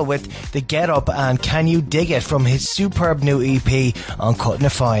double bill with The Get Up and Can You Dig It from his superb new EP on Cutting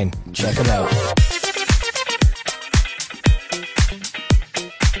It Fine. Check it out.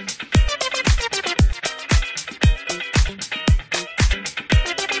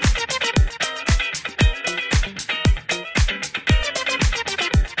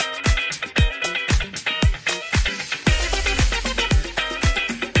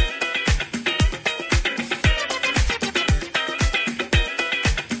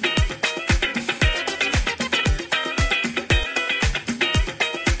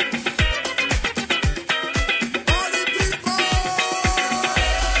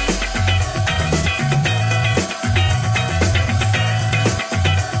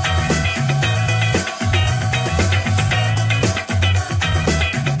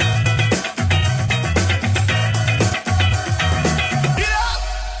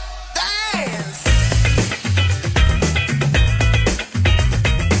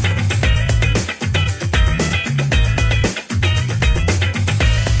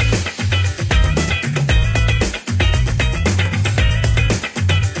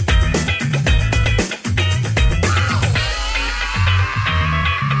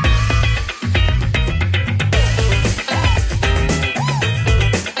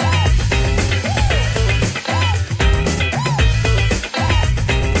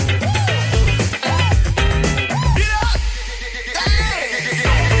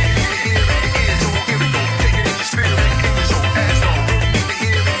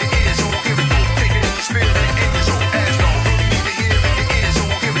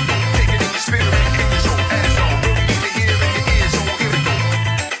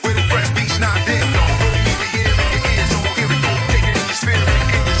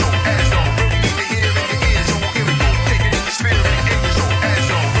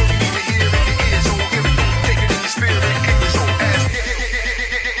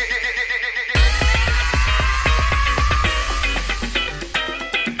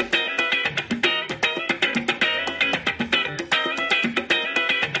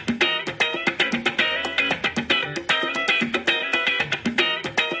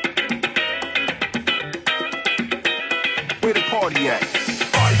 party at?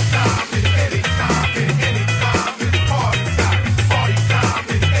 Party time is any time, any time is party time. Party time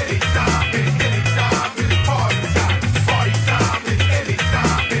is any time, any time is party time. Party time is any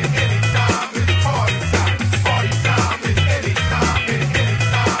time, any time is party time. Party time is any time, any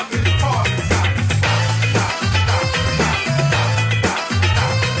time is party time.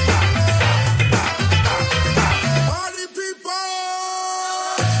 Party people!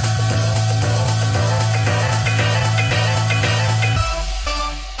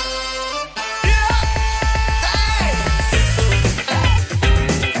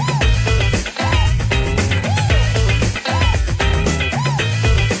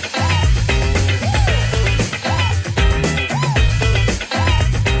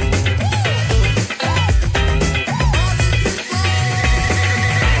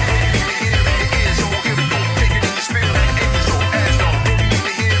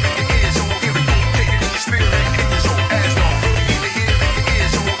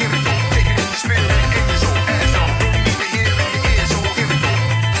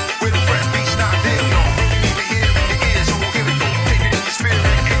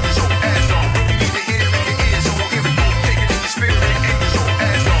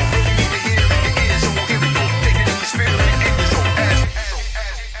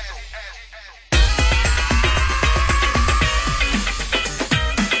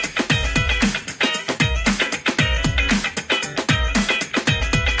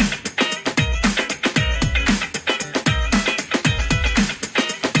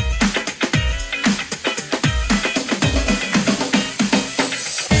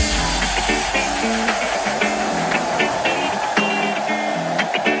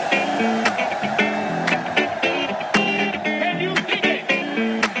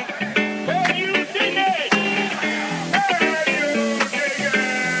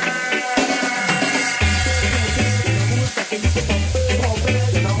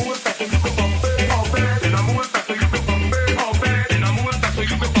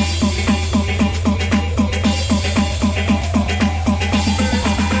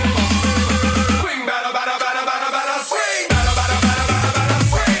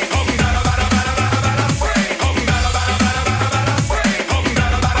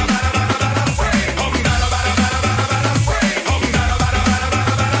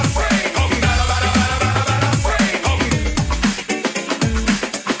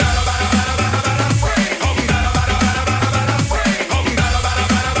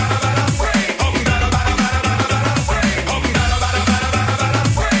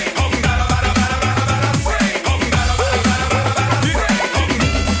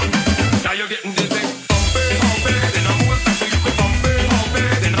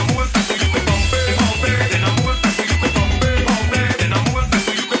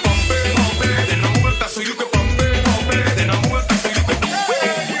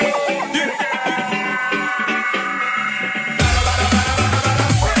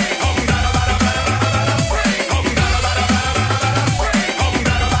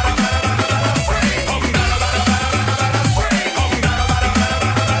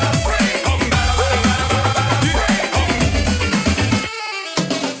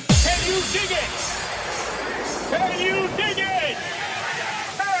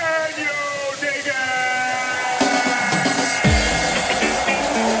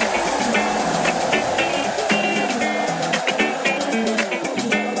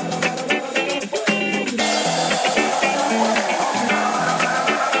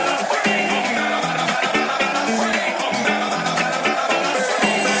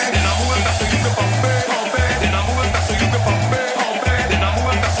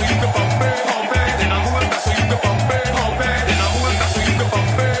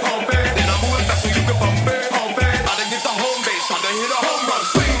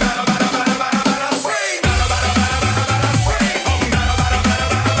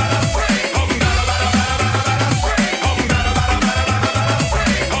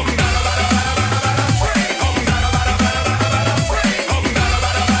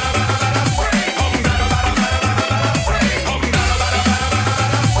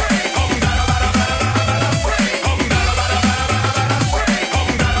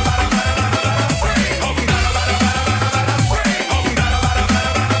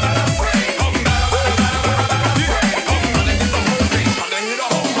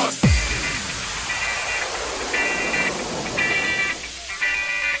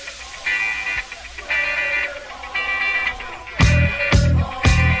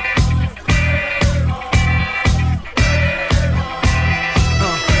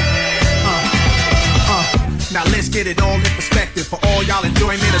 get it all in perspective. For all y'all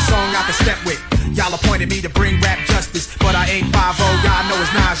enjoyment, a song I can step with. Y'all appointed me to bring rap justice, but I ain't 5-0, y'all know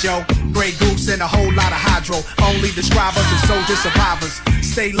it's Nas, yo. Grey Goose and a whole lot of hydro. Only describe us as soldier survivors.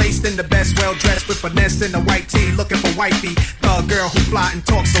 Stay laced in the best, well dressed with finesse in the white tee, looking for wifey. Thug girl who fly and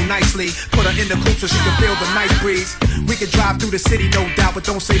talk so nicely. Put her in the coupe so she can feel the nice breeze. We can drive through the city, no doubt, but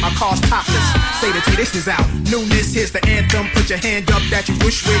don't say my car's topless. Say the T, this is out. Newness, here's the anthem. Put your hand up that you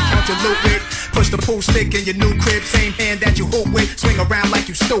wish with, count your loot with. Push the pool stick in your new crib, same hand that you hoop with. Swing around like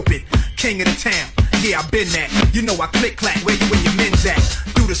you stupid. King of the town. Yeah, I been that. You know I click clack where you and your men's at.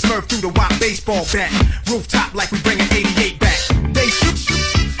 Through the Smurf, through the wop baseball bat. Rooftop like we bringing 88 back. They shoot.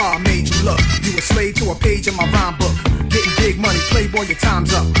 I made you look. You a slave to a page in my rhyme book. Getting big money, playboy, your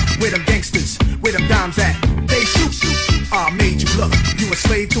time's up. Where them gangsters, where them dimes at? They shoot. I made you look. You a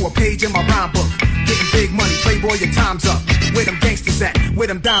slave to a page in my rhyme book. Getting big money, playboy, your time's up. Where them gangsters at? Where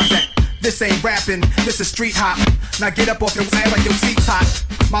them dimes at? This ain't rapping, this is street hop. Now get up off your ass like your seat's hot.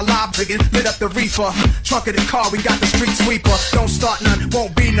 My live friggin' lit up the reefer. Trunk of the car, we got the street sweeper. Don't start none,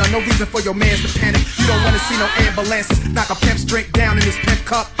 won't be none. No reason for your mans to panic. You don't wanna see no ambulances. Knock a pimp's drink down in his pimp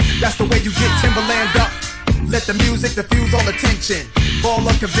cup. That's the way you get Timberland up. Let the music diffuse all attention. Ball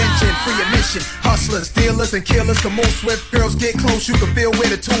of convention, free admission. Hustlers, dealers, and killers can move swift. Girls get close, you can feel where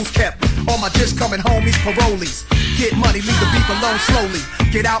the tools kept. All my just coming homies, parolees. Get money, leave the beef alone slowly.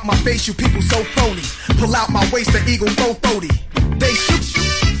 Get out my face, you people so phony. Pull out my waist, the eagle go 40. They shoot.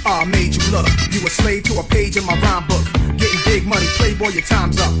 I made you look. You a slave to a page in my rhyme book. Getting big money, playboy, your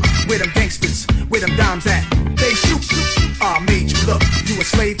time's up. Where them gangsters, where them dimes at? They shoot. I made you look. You a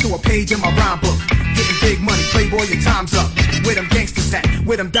slave to a page in my rhyme book. Getting big money, playboy, your time's up. Where them gangsters at?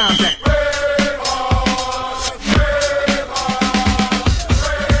 Where them dimes at?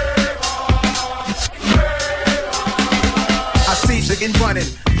 I see chicken running.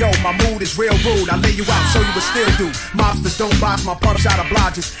 Yo, my mood is real rude. I lay you out, show you what still do. Mobsters don't box my pump shot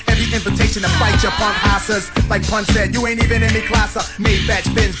obliges. Every invitation to fight your punk houses. Like Pun said, you ain't even in the class. Made batch,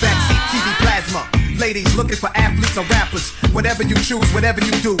 Benz, backseat, TV plasma. Ladies looking for athletes or rappers. Whatever you choose, whatever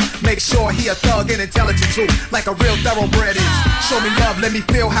you do, make sure he a thug and intelligent too. Like a real thoroughbred is. Show me love, let me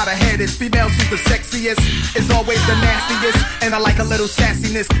feel how the head is. Females who's the sexiest is always the nastiest. And I like a little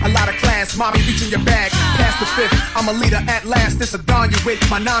sassiness, a lot of class. Mommy reaching your bag, past the fifth. I'm a leader at last, this a dawn you with.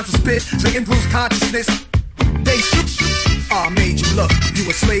 My nines are spit, drinking Bruce consciousness. They shoot. I made you look. You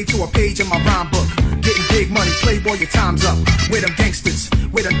a slave to a page in my rhyme book. Getting big money, playboy, your time's up. Where them gangsters,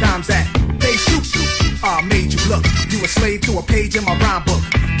 where them dimes at? They shoot. I made you look. You a slave to a page in my rhyme book.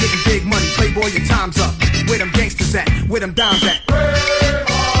 Getting big money, playboy, your time's up. Where them gangsters at? Where them dimes at?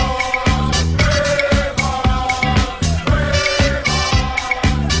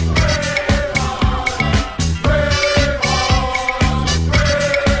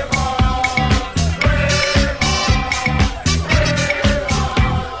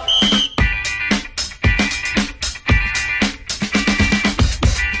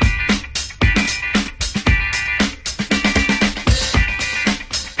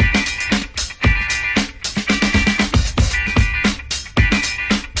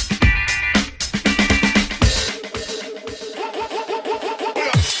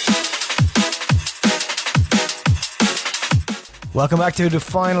 Welcome back to the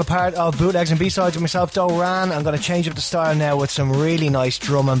final part of Bootlegs and B-Sides with myself, Doran. I'm going to change up the style now with some really nice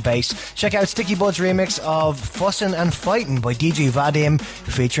drum and bass. Check out Sticky Bud's remix of Fussin' and Fightin' by DJ Vadim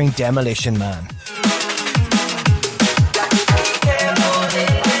featuring Demolition Man.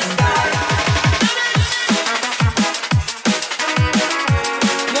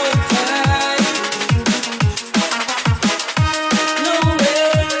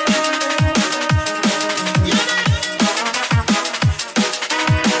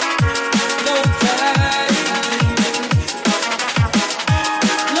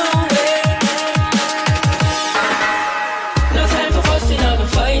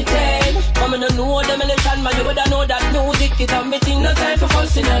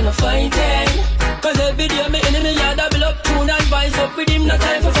 No fighting, cause every day me enemy ya double up, tune and vice up with him. No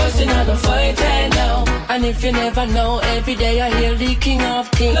time for fussing and no fighting now. And if you never know, every day I hear the king of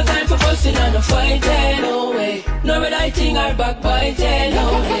kings. No time for fussing and no fighting, no way. No red I think I backbiting,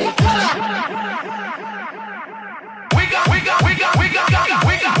 no way. We got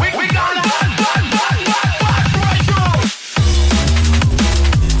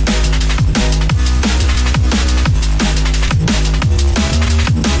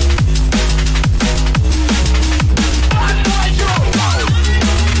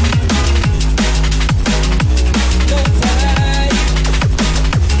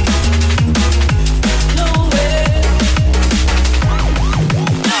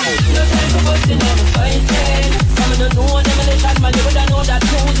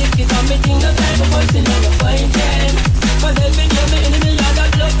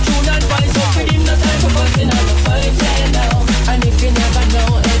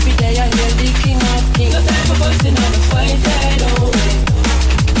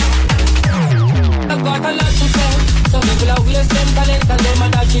them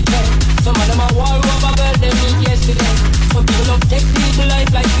a dash it down. Some of them a war over girl them meet yesterday. Some people love take people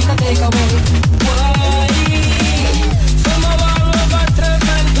life like it's a takeaway. Why? Some a war over turf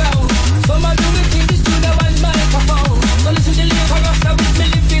and clown. Some a do it in the studio and microphone. So listen to lyric and rasta with me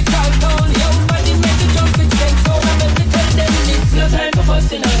live it all down. Young body make the jump it take so I make me tell them it's no time for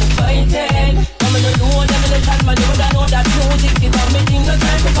fussing and fighting. I'm in the know them in the chat man, you would know that music is on me thing. No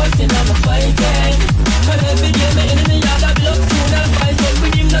time for fussing and fighting. Cause every day my enemy had a blood tune and fight. But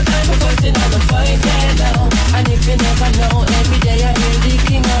with him no time for fussing and fighting now. And if you never know, every day I hear the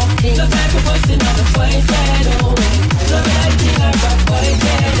king of kings. No time for fussing and fighting, oh wait. No right thing I got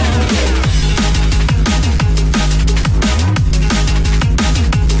fighting, oh wait.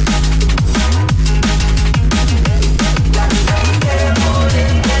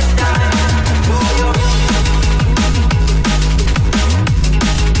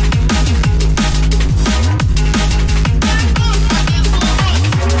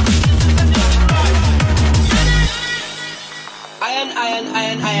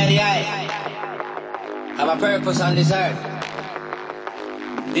 Have a purpose on this earth.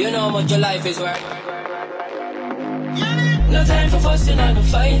 Do you know how much your life is worth? No time for fussing and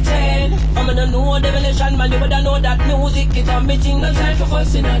fighting. I'm in a new revelation, man. You would know that music is a meeting. No time for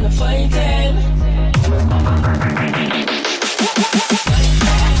fussing and fighting.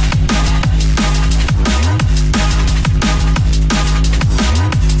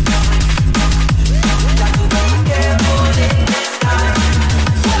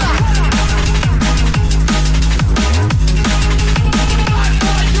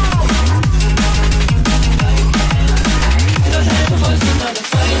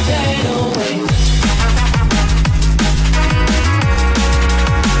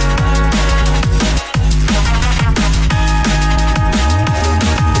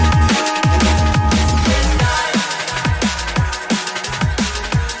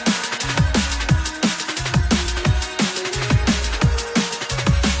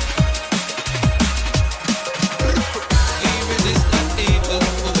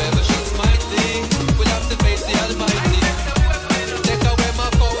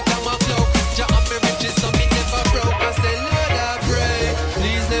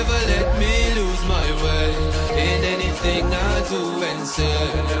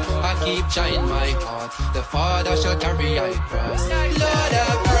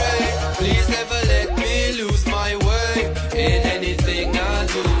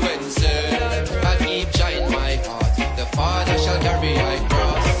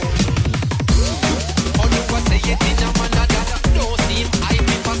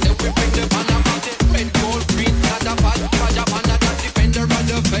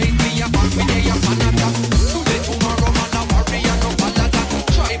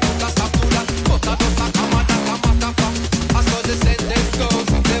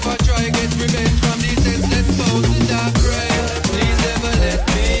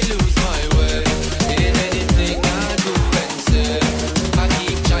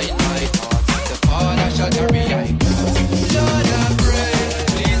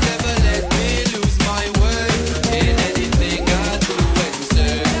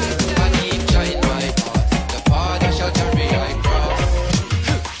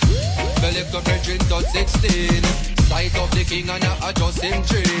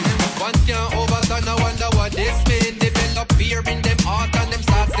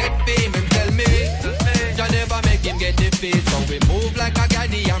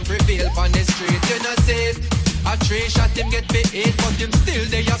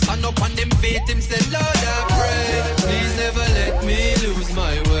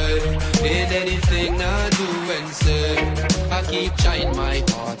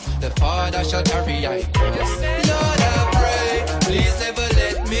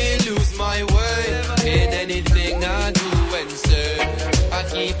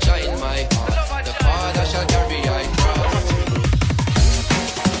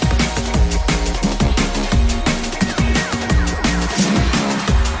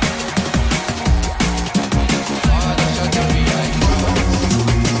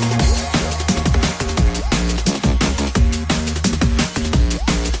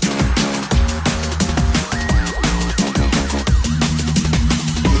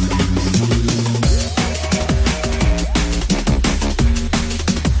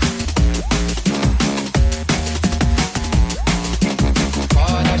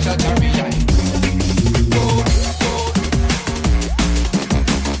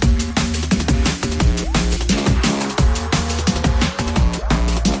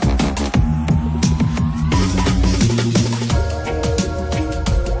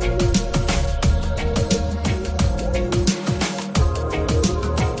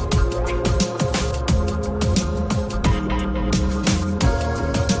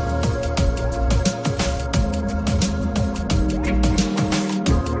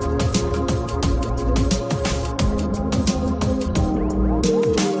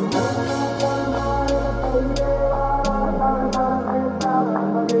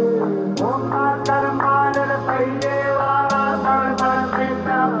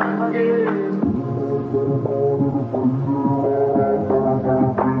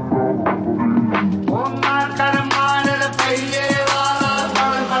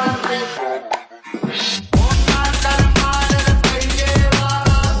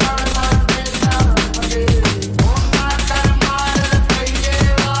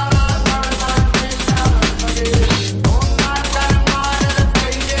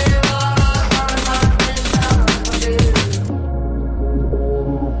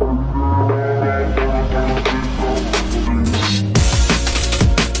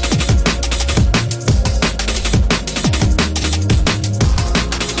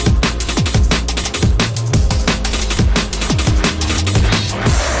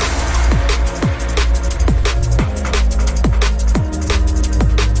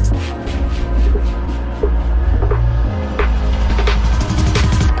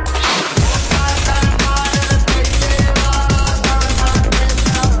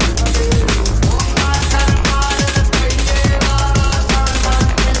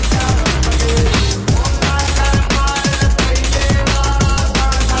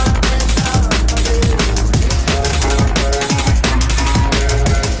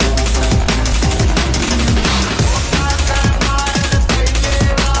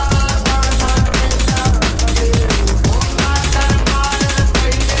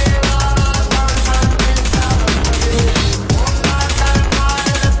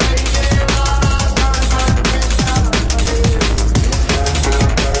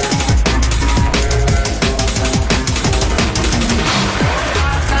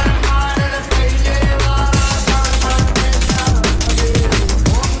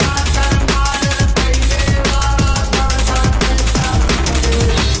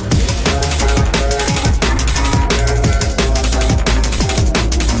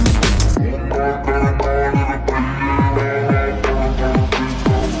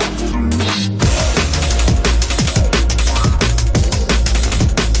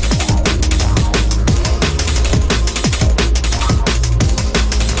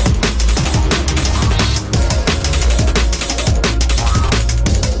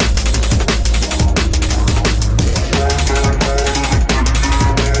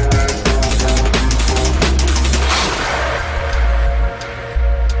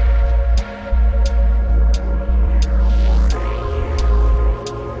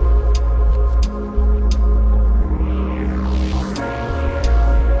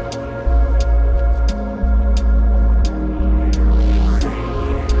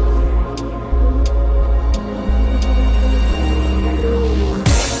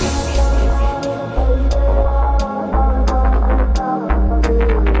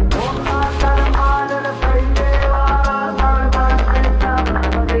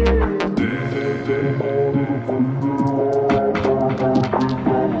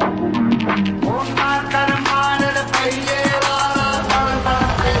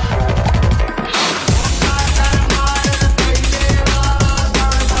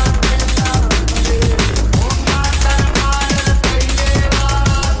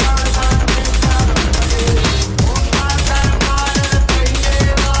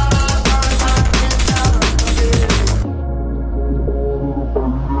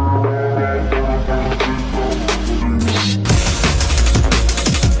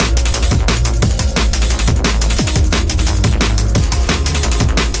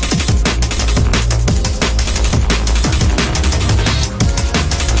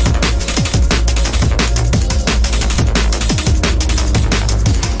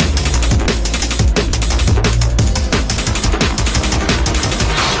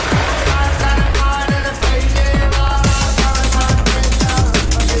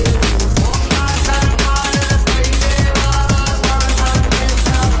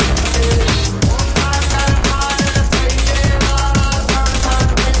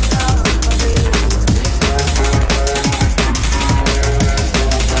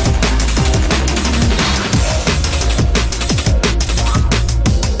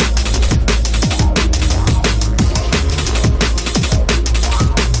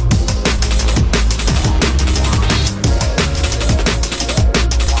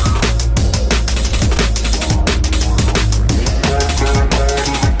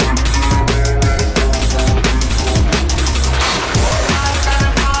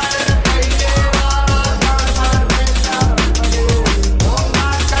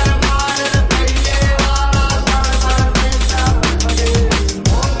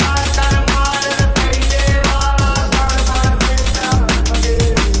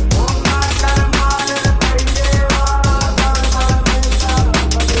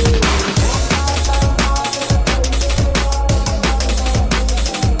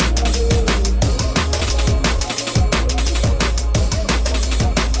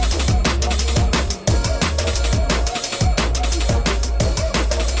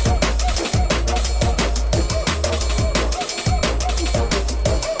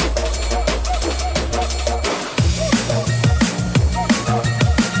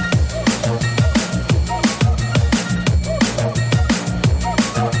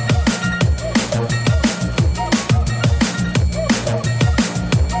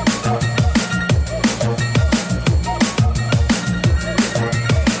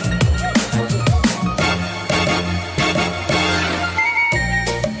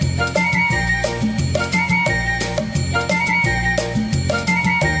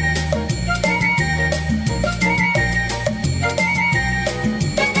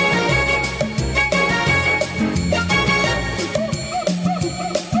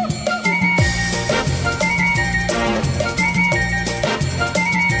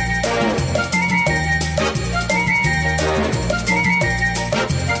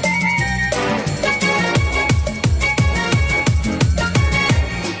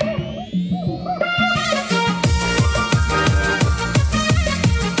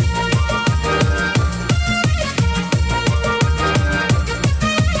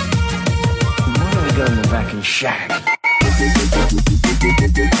 shag.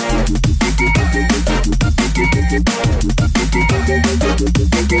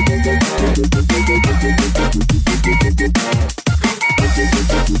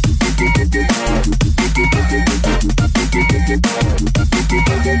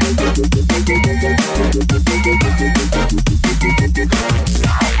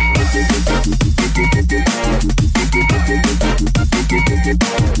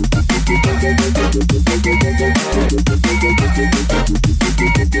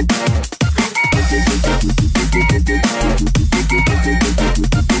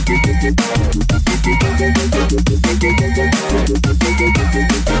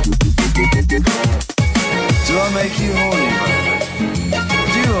 Do I make you horny, baby?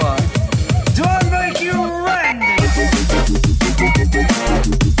 Do I? Do I make you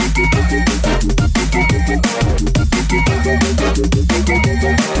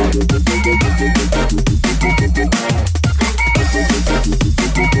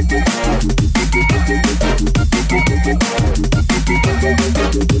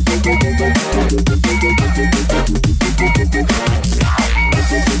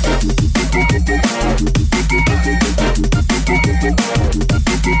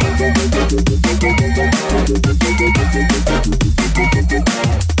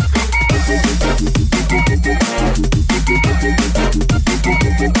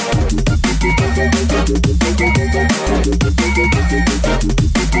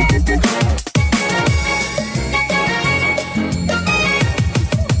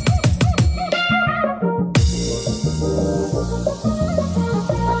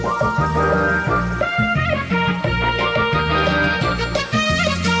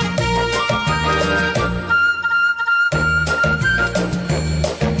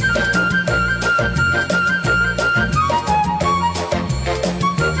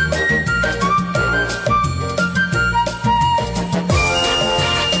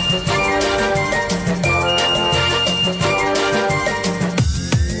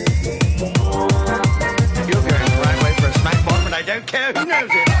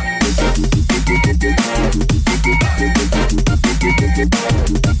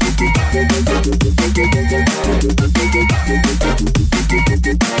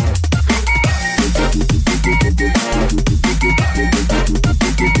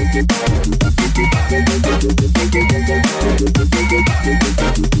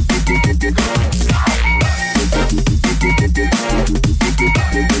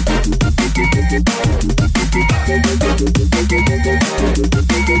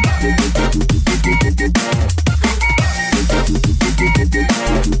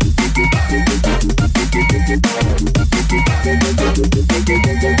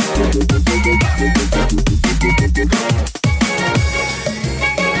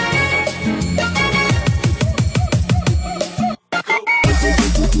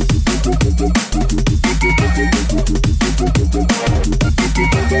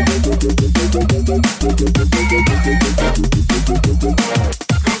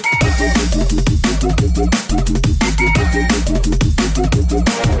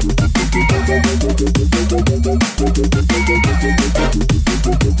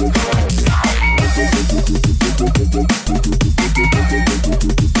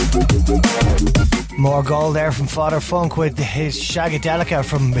More gold there from Father Funk with his Shagadelica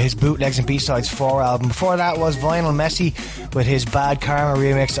from his Bootlegs and B-Sides 4 album. Before that was Vinyl Messi with his Bad Karma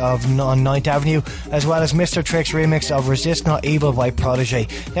remix of on 9th Avenue, as well as Mr. Trick's remix of Resist Not Evil by Prodigy.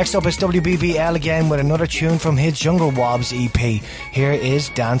 Next up is WBBL again with another tune from his Jungle Wobbs EP. Here is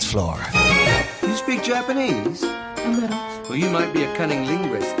Dance Floor. You speak Japanese? A little. Well, you might be a cunning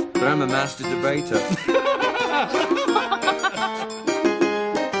linguist, but I'm a master debater.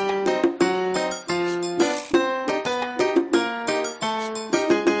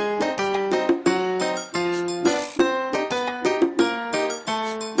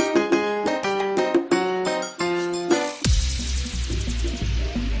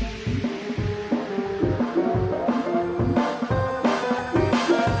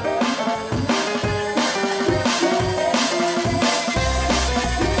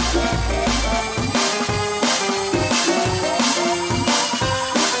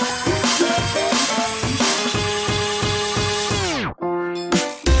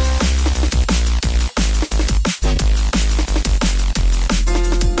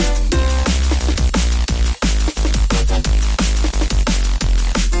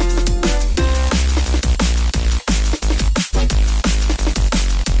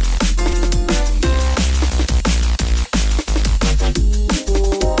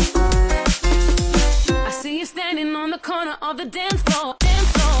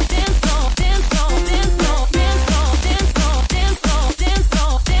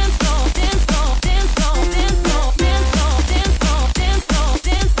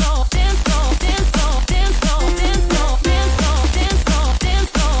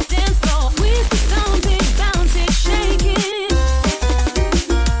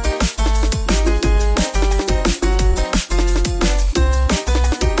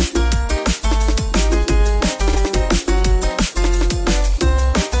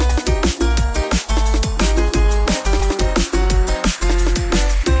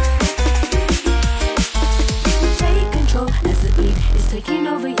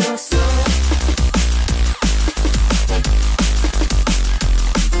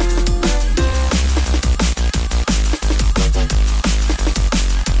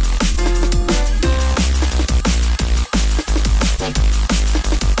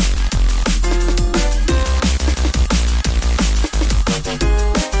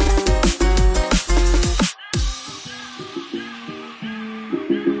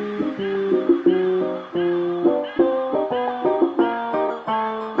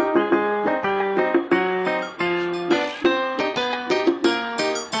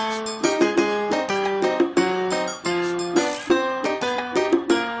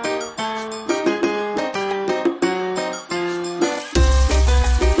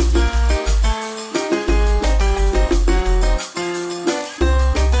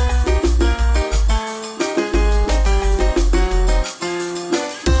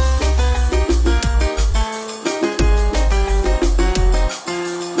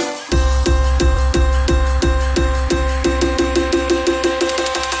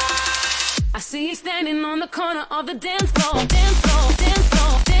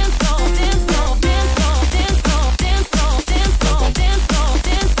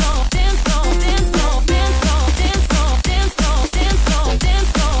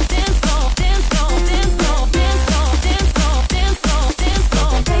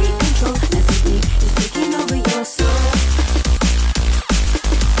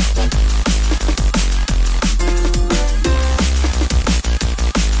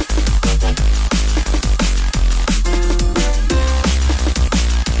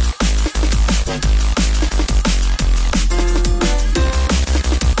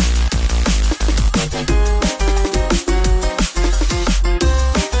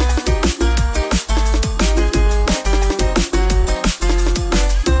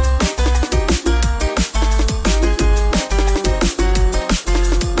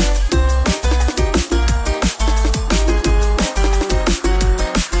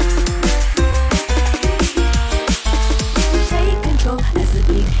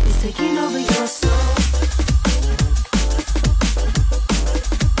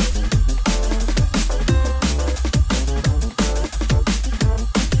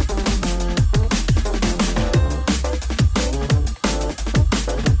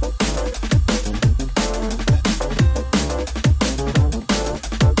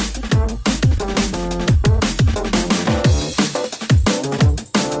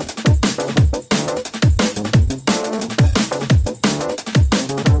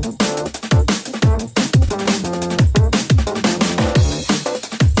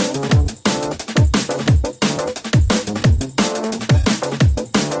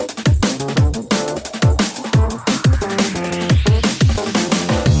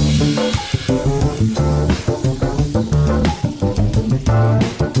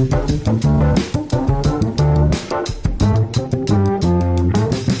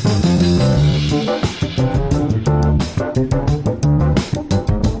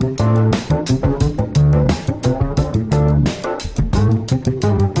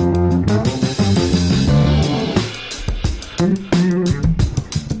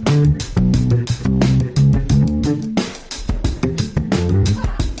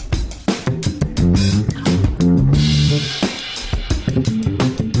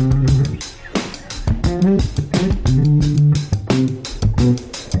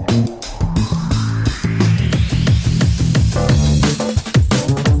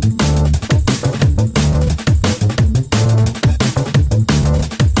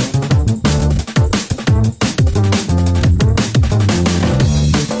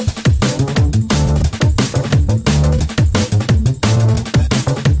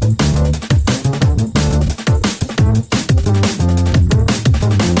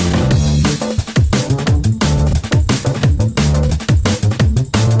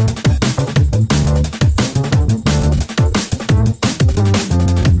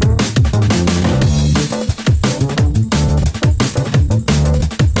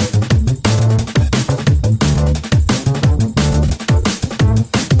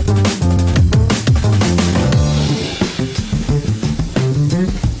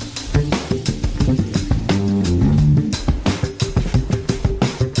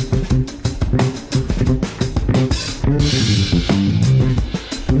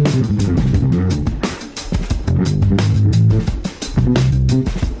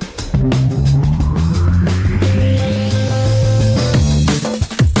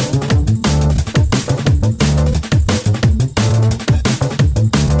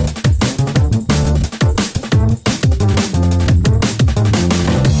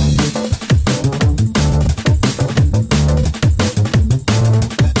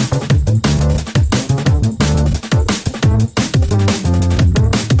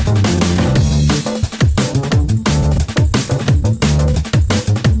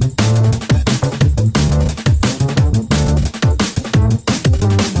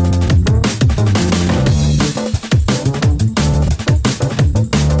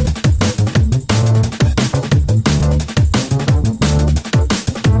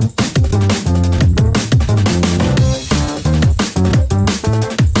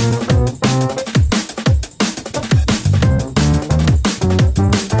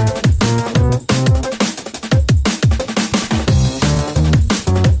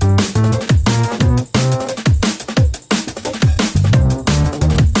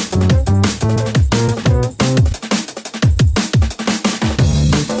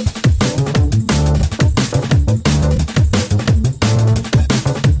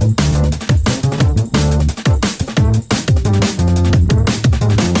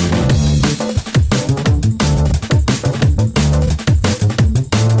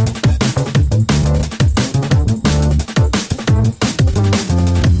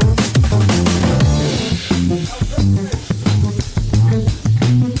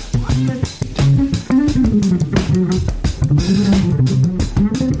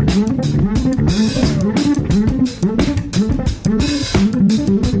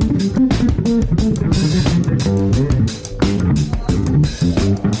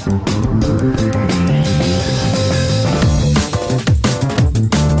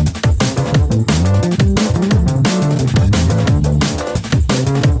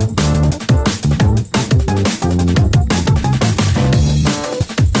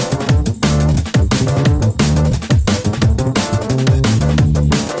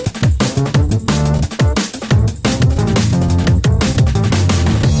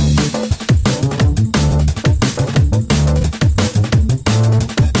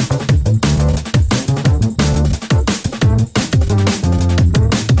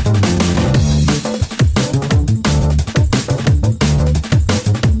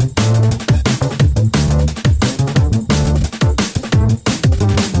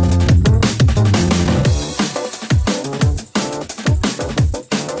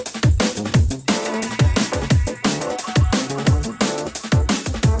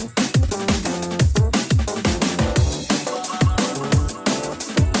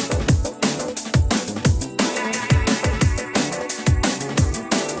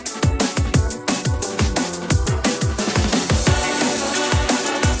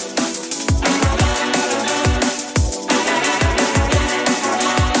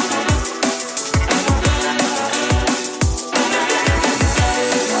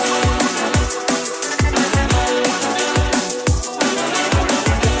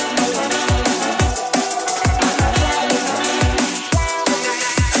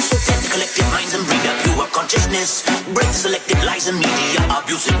 bitterness. Break selected lies and media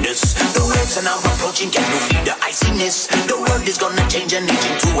abusiveness. The waves are now approaching, can you feel the iciness? The world is gonna change and age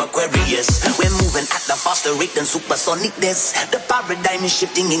into Aquarius. We're moving at a faster rate than supersonicness. The paradigm is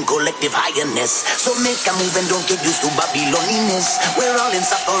shifting in collective highness. So make a move and don't get used to Babyloniness. We're all in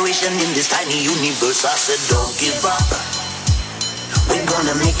separation in this tiny universe. I said don't give up. We're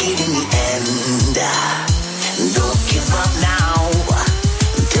gonna make it in the end. Don't give up now.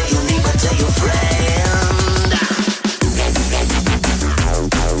 Tell your neighbor, tell your friend.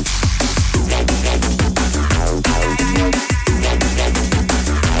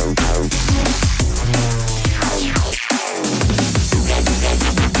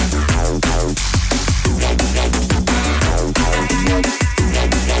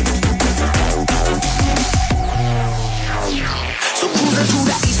 So cruising through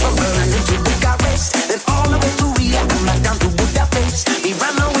the east from Berlin to Bucharest, then all the way to Rio and back down to Budapest. We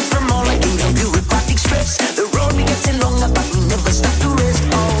ran away from all again the bureaucratic stress. The road we getting longer, but we never stop to rest.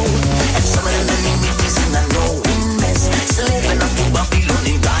 Oh, and some of them enemies in a knowing mess, still living up to Babylon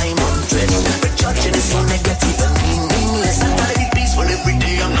in diamond dress. But judging is so negative and meaningless. I gotta be peaceful every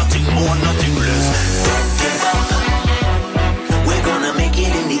day, I'm nothing more, nothing less. Don't give up. We're gonna make it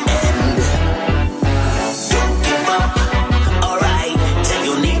in the end. Don't give up. Alright, tell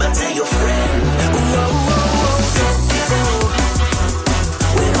your neighbor, tell your friend. Whoa, whoa, whoa, don't give up.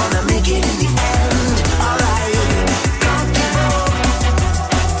 We're gonna make it in the end. Alright, don't give up.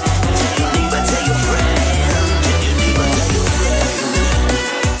 Tell your neighbor, tell your friend. Tell your neighbor, tell your friend.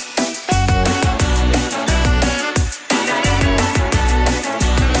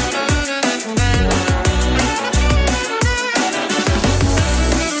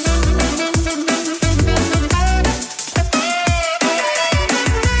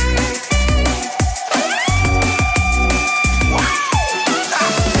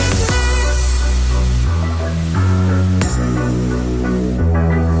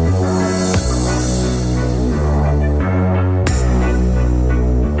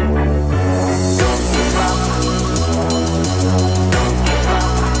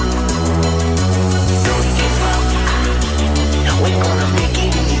 We're gonna make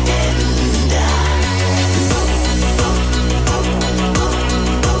it in the end.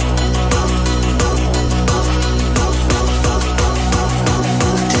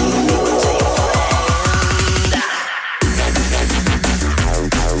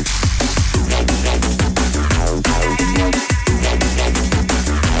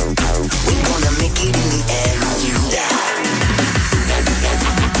 We're gonna make it in the end.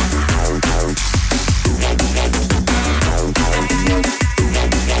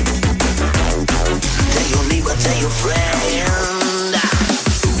 Tell your neighbor, tell your friend.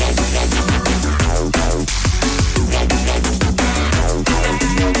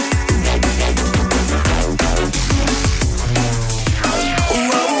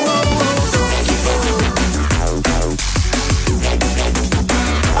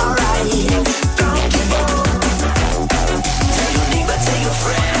 Alright, don't give up. Tell your neighbor, tell your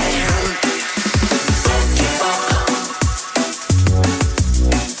friend. Don't give up.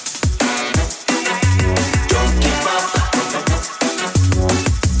 Don't give up.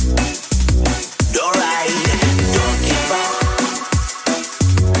 Alright, don't give up.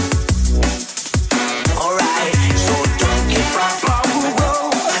 Alright, so don't give up.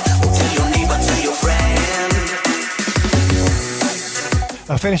 Tell your neighbor, tell your friend.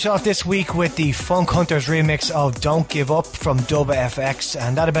 I'll finish off this week with the Funk Hunters remix of Don't Give Up from Dubba FX,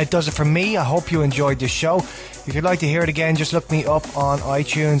 and that about does it for me. I hope you enjoyed this show. If you'd like to hear it again, just look me up on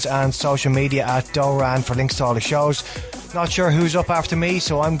iTunes and social media at Doran for links to all the shows. Not sure who's up after me,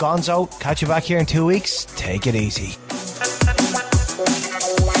 so I'm Gonzo. Catch you back here in 2 weeks. Take it easy.